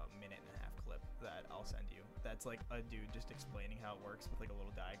a minute and a half clip that I'll send you. That's like a dude just explaining how it works with like a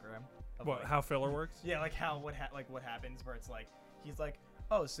little diagram. Of What? like, How filler works? Yeah, like what happens where it's like he's like,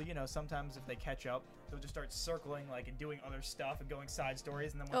 oh, so sometimes if they catch up, they'll just start circling like and doing other stuff and going side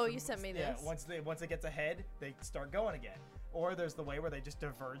stories, and then Oh, you sent me this. once it gets ahead, they start going again. Or there's the way where they just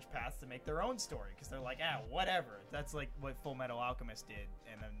diverge paths to make their own story because they're like, whatever. That's like what Full Metal Alchemist did,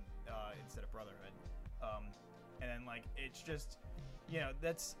 and then instead of Brotherhood, and then like it's just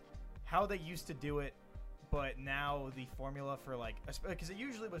that's how they used to do it. But now the formula for like, because it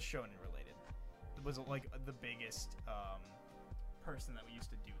usually was shonen related, it was like the biggest person that we used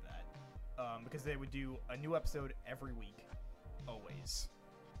to do that, because they would do a new episode every week, always.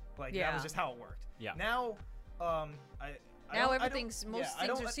 Like that was Yeah. just how it worked. Yeah. Now, Now everything's most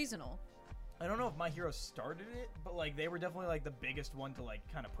things are seasonal. I don't know if My Hero started it, but like they were definitely like the biggest one to like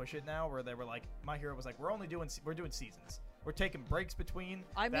kind of push it now, where they were like, My Hero was like, we're doing seasons. We're taking breaks between.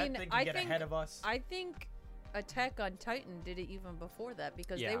 I mean, that thing can I get think ahead of us. I think Attack on Titan did it even before that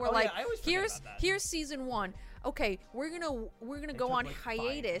because Yeah. they were Oh, like, yeah, I always forget here's about that. here's season 1. Okay, we're gonna They go took, on like, 5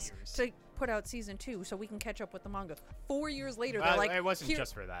 hiatus years. to put out season 2 so we can catch up with the manga. 4 years later, they're like, it wasn't "Here-"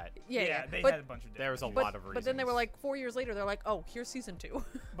 just for that. yeah, they but, had a bunch of. There was a different lot of reasons. but then they were like 4 years later, they're like, oh, here's season 2.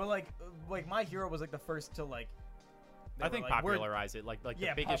 But like My Hero was like the first to like. they I were think like, we're- popularize it, like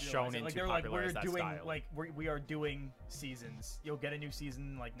yeah, the biggest popularize it. shonen Like to they were like, popularize we're that doing style. like we are doing seasons. You'll get a new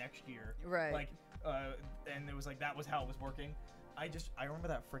season like next year. Right. Like, and it was like that was how it was working. I remember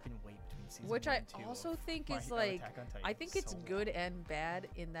that freaking wait between season Which 1 I and 2 also of think My is Hero like, Attack on Titan. I think So it's long. good and bad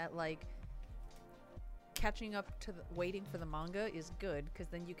in that like catching up to waiting for the manga is good because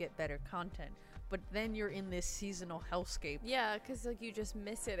then you get better content. But then you're in this seasonal hellscape. Yeah, because like you just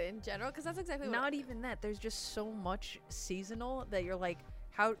miss it in general. Because that's exactly what. Not even that. There's just so much seasonal that you're like,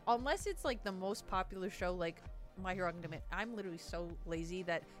 how? Unless it's like the most popular show, like My Hero Academia. I'm literally so lazy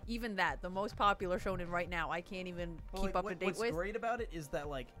that even that, the most popular shonen right now, I can't even keep up to date what's with. great about it is that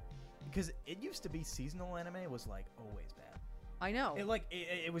like, because it used to be seasonal anime was like always bad. I know.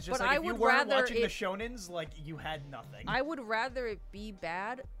 It was just But like I if you would weren't rather watching the it- shonens, like you had nothing. I would rather it be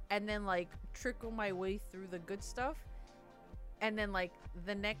bad and then like trickle my way through the good stuff, and then like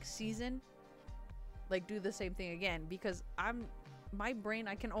the next season, like do the same thing again because my brain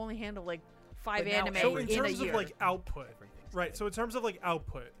I can only handle like 5 But now anime So in in a terms year. of like output, Everything's right? good. So in terms of like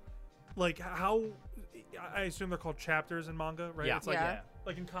output, like how I assume they're called chapters in manga, right? Yeah. It's like Yeah.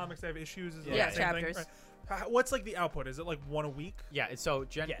 like in comics they have issues. Is it Yeah, the same thing? chapters. Right. What's like the output? Is it like one a week? Yeah, so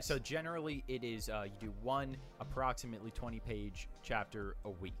Yes. so generally it is you do one approximately 20-page chapter a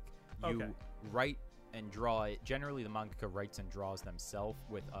week. You Okay. write and draw it. Generally, the mangaka writes and draws themselves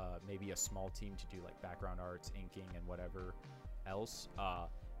with maybe a small team to do like background arts, inking, and whatever else.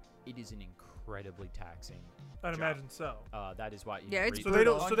 It is an incredibly taxing. I'd job. imagine so. That is why. You Yeah, it's read- So they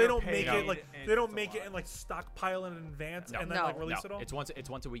don't. brutal. So they don't make Underpaid, it like and they don't it's a make it lot. and like stockpile in advance No. and then No. like release it all. It's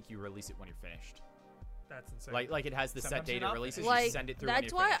once a week. You release it when you're finished. That's insane. Like it has the set Sometimes date you're it not releases. finished. You like send it through. when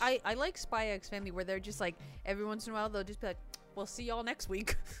that's you're why finished. I like Spy X Family where they're just like every once in a while they'll just be like, we'll see y'all next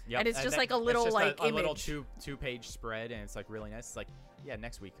week. Yep, And it's just then like a it's little just like a little image. two-page spread, and it's like really nice. It's like, yeah,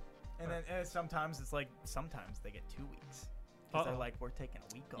 next week. And then sometimes it's like sometimes they get 2 weeks. Because they're Uh-oh. like, we're taking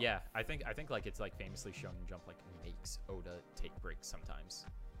a week off. Yeah, I think like it's like famously Shonen Jump like makes Oda take breaks sometimes.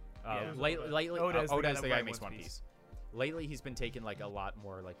 Yeah. Who's Lately, Oda? Oda is the guy Oda's that the guy who wrote makes One One Piece. Piece. Lately, he's been taking like a lot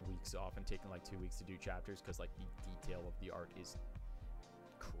more like weeks off and taking like 2 weeks to do chapters because like the detail of the art is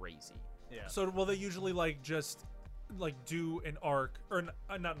crazy. Yeah. So will they usually like just like do an arc or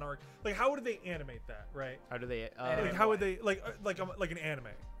not an arc? Like how would they animate that? Right. How do they? Like how would they like an anime?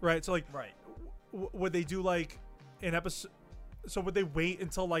 Right. So like Right. would they do like an episode? So would they wait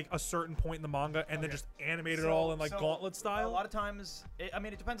until like a certain point in the manga and then Okay. just animate it So- all in like so gauntlet A style? lot of times, I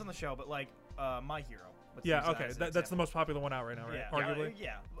mean, it depends on the show, but like My Hero. let's Yeah. use that Okay. as an That's the example. most popular one out right now, right? Yeah. Arguably.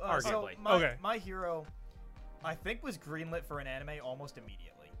 Yeah. Arguably. So Okay. My Hero, I think, was greenlit for an anime almost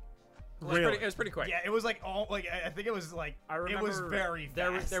immediately. Really? It was pretty quick. Yeah, it was like all like I think it was like I remember it was very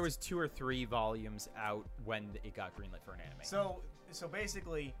fast. there was 2 or 3 volumes out when it got greenlit for an anime. So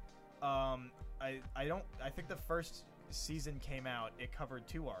basically, I think the first season came out. It covered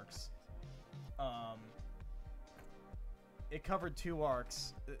 2 arcs. It covered 2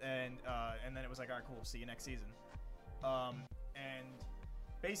 arcs, and then it was like, all right, cool. See you next season. And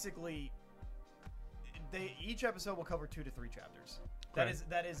basically, each episode will cover 2 to 3 chapters. Okay.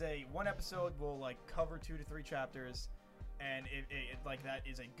 That is a one episode will like cover 2 to 3 chapters, and it like that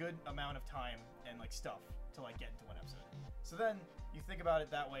is a good amount of time and like stuff to like get into one episode. So then you think about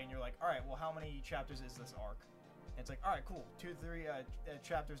it that way, and you're like, all right, well, how many chapters is this arc? And it's like, all right, cool, 2 to 3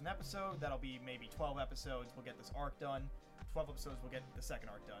 chapters an episode. That'll be maybe 12 episodes. We'll get this arc done. 12 episodes. We'll get the second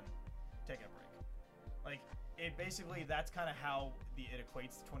arc done. Take a break. Like it basically, that's kind of how it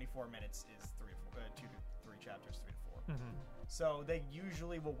equates to 24 minutes is 2 to 3 chapters, 3 to 4. Mhm. So they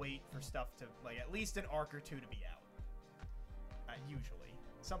usually will wait for stuff to like at least an arc or 2 to be out. Usually,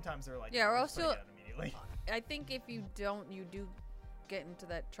 sometimes they're like, Yeah, or we're just putting also- it out immediately. I think if you don't, you do get into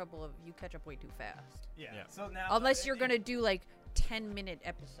that trouble of you catch up way too fast. Yeah. Yeah. So now, Unless you're gonna do like 10-minute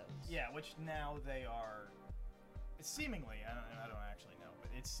episodes. Yeah, which now they are. Seemingly, I don't actually know, but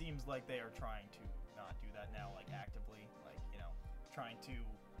it seems like they are trying to not do that now, like actively, like trying to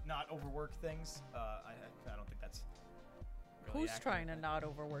not overwork things. I don't think that's. Really Who's accurate. trying to not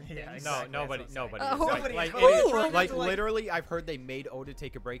overwork Yeah, things? exactly. No, nobody. That's what I'm Nobody. saying. is. Oh. Like, Nobody like, is. it Who's is- trying like to, like- literally, I've heard they made Oda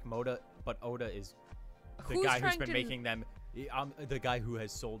take a break. But Oda is the Who's guy who's trying been to- making them. The guy who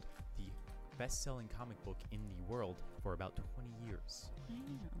has sold the best-selling comic book in the world for about 20 years.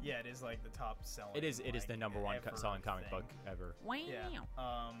 Yeah, it is like the top selling. It is the number one selling comic everything. book ever. Wow.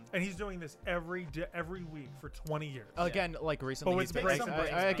 Yeah. And he's doing this every week for 20 years. Again, like recently, with he's been, breaks and breaks,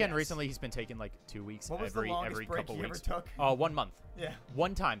 again yes. recently he's been taking like 2 weeks What was the every longest break couple he ever weeks. took? 1 month. Yeah.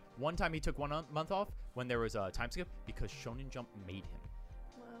 One time he took 1 month off when there was a time skip because Shonen Jump made him.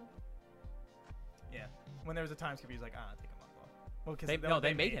 Wow. Yeah. When there was a time skip, he was like, take a month off. Well, because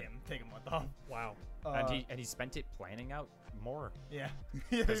They made him. take a month off. Wow. And he spent it planning out more Yeah.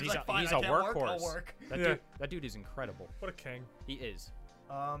 because He's he's like, "Fine, a I can't work, workhorse. I'll work. That dude is incredible. What a king. He is.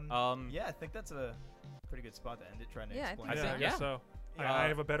 Yeah, I think that's a pretty good spot to end it. Trying to Yeah, I explain. think Yeah, so. I guess Yeah. so. I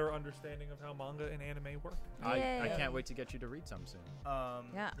have a better understanding of how manga and anime work. I Yay. can't wait to get you to read some soon.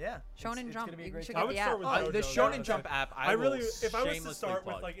 Yeah. Shonen it's Jump, gonna be a you great should time. I would the start app. with Oh, The JoJo, Shonen that's Jump it. app, I really, will if I was to shamelessly start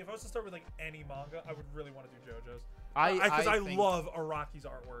plug. with like, if I was to start with like any manga, I would really want to do JoJo's. I Because I think- love Araki's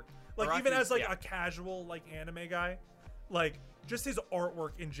artwork. Like even Araki's- as like yeah. a casual like anime guy, like just his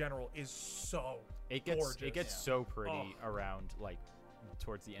artwork in general is so It gets gorgeous. so pretty around like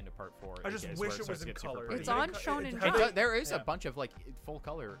towards the end of part 4. I just is wish where it starts was to in get super color. pretty. It's on Shonen it Jump. has- There is Yeah. a bunch of like full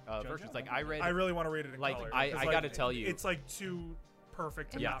color versions. Like I read. I really want to read it in Like, color. I 'cause, gotta tell you- it's like too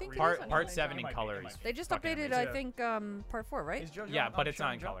perfect to And I yeah, not think read. it part is on part Shonen 7 in Jump. color It might is be. They just fucking updated, amazing. I think, part 4, right? Is JoJo Yeah, on but it's not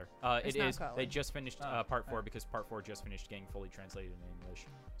Shonen in Jump? color. It's It not is. color. They just finished Oh, part 4 alright. because part 4 just finished getting fully translated in English.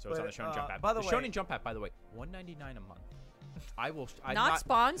 So it's But, on the Shonen Jump app. by the way- Shonen Jump app, by the way, $1.99 a month. I will. I'm Not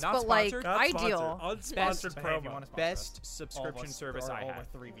sponsored, not but, like, sponsored. Not Ideal. sponsored. Best- Unsponsored But hey, if you promo. wanna sponsor best us, subscription all of us, service or I all of have.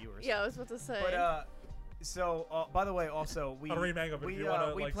 our 3 viewers. Yeah, I was about to say. But so by the way, also we I'll read manga, but we if you want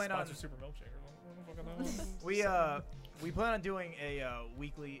to we like plan on sponsor Super Milkshake or something, we plan on doing a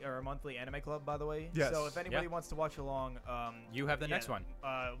weekly or a monthly anime club. By the way, Yes. So if anybody Yeah. wants to watch along, You have the next one.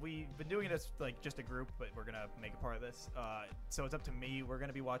 We've been doing it as like just a group, but we're gonna make a part of this. So it's up to me. We're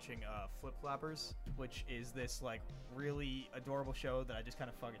gonna be watching Flip Flappers, which is this like really adorable show that I just kind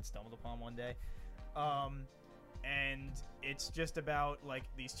of fucking stumbled upon one day. And it's just about like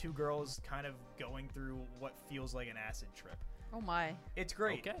these 2 girls kind of going through what feels like an acid trip. Oh my. It's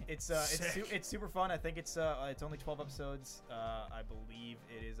great. Okay. It's Sick. it's super fun. I think it's only 12 episodes. I believe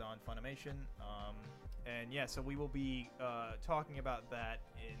it is on Funimation. And yeah, so we will be talking about that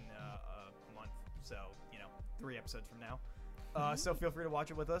in a month. So 3 episodes from now. So feel free to watch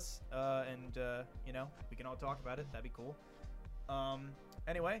it with us, and we can all talk about it. That'd be cool.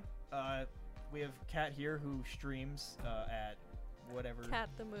 Anyway, we have Kat here who streams at whatever. Cat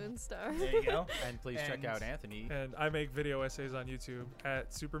the Moonstar. There you go. And please check And- out Anthony. and I make video essays on YouTube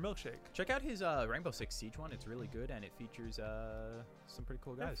at Super Milkshake. Check out his Rainbow Six Siege one. It's really good, and it features some pretty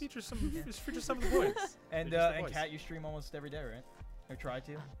cool That guys. features some of the boys. And Just the and voice. Kat, you stream almost every day, right? Or try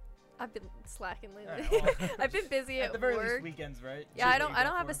to? I've been slacking lately. Alright, well, I've been busy at at the very work. least, weekends, right? Yeah, Is I what don't. you I go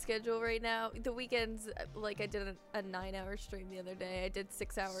don't have a for? schedule right now. The weekends, like I did a 9-hour stream the other day. I did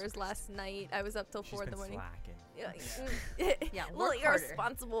 6 hours last night. I was up till 4 in the morning. Yeah, Yeah, a little work harder.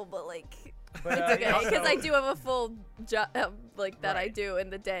 irresponsible, but like But, it's okay yeah, because I so- do have a full job like that I Right. do in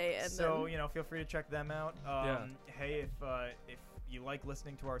the day. And So then, feel free to check them out. Hey, if you like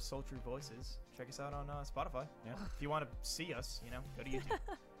listening to our sultry voices, check us out on Spotify. Yeah. If you want to see us, go to YouTube.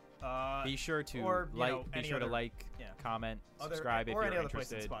 Be sure to or, like. Be any sure to other- like, yeah. comment, other, subscribe if or you're any other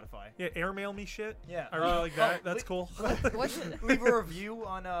place interested. than Spotify. Yeah, airmail me shit. Yeah. I really like that. Oh, That's cool. What's leave a review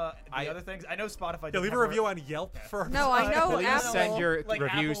on the I- other things. I know Spotify. Yeah, doesn't leave a have review on Yelp Yeah. for. No, I know Please Apple. send your Like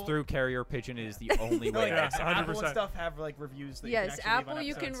reviews Apple- through Carrier Pigeon. It is the only No, way. yeah, Yes, to Apple 100%. and stuff have like reviews. That Yes, you can actually leave on Apple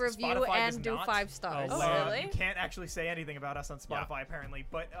you can episodes. review Spotify does and do not. 5 stars. Oh, Oh, wow. really? You can't actually say anything about us on Spotify apparently,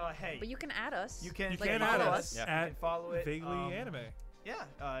 but hey, But you can add us. you can You Like, can follow add us. us Yeah. You at can follow it. Vaguely Anime. Yeah,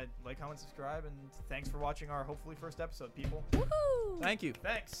 like, comment, subscribe, and thanks for watching our hopefully first episode, people. Woohoo! Thank you.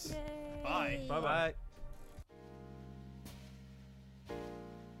 Thanks. Yay. Bye. Bye-bye. Bye.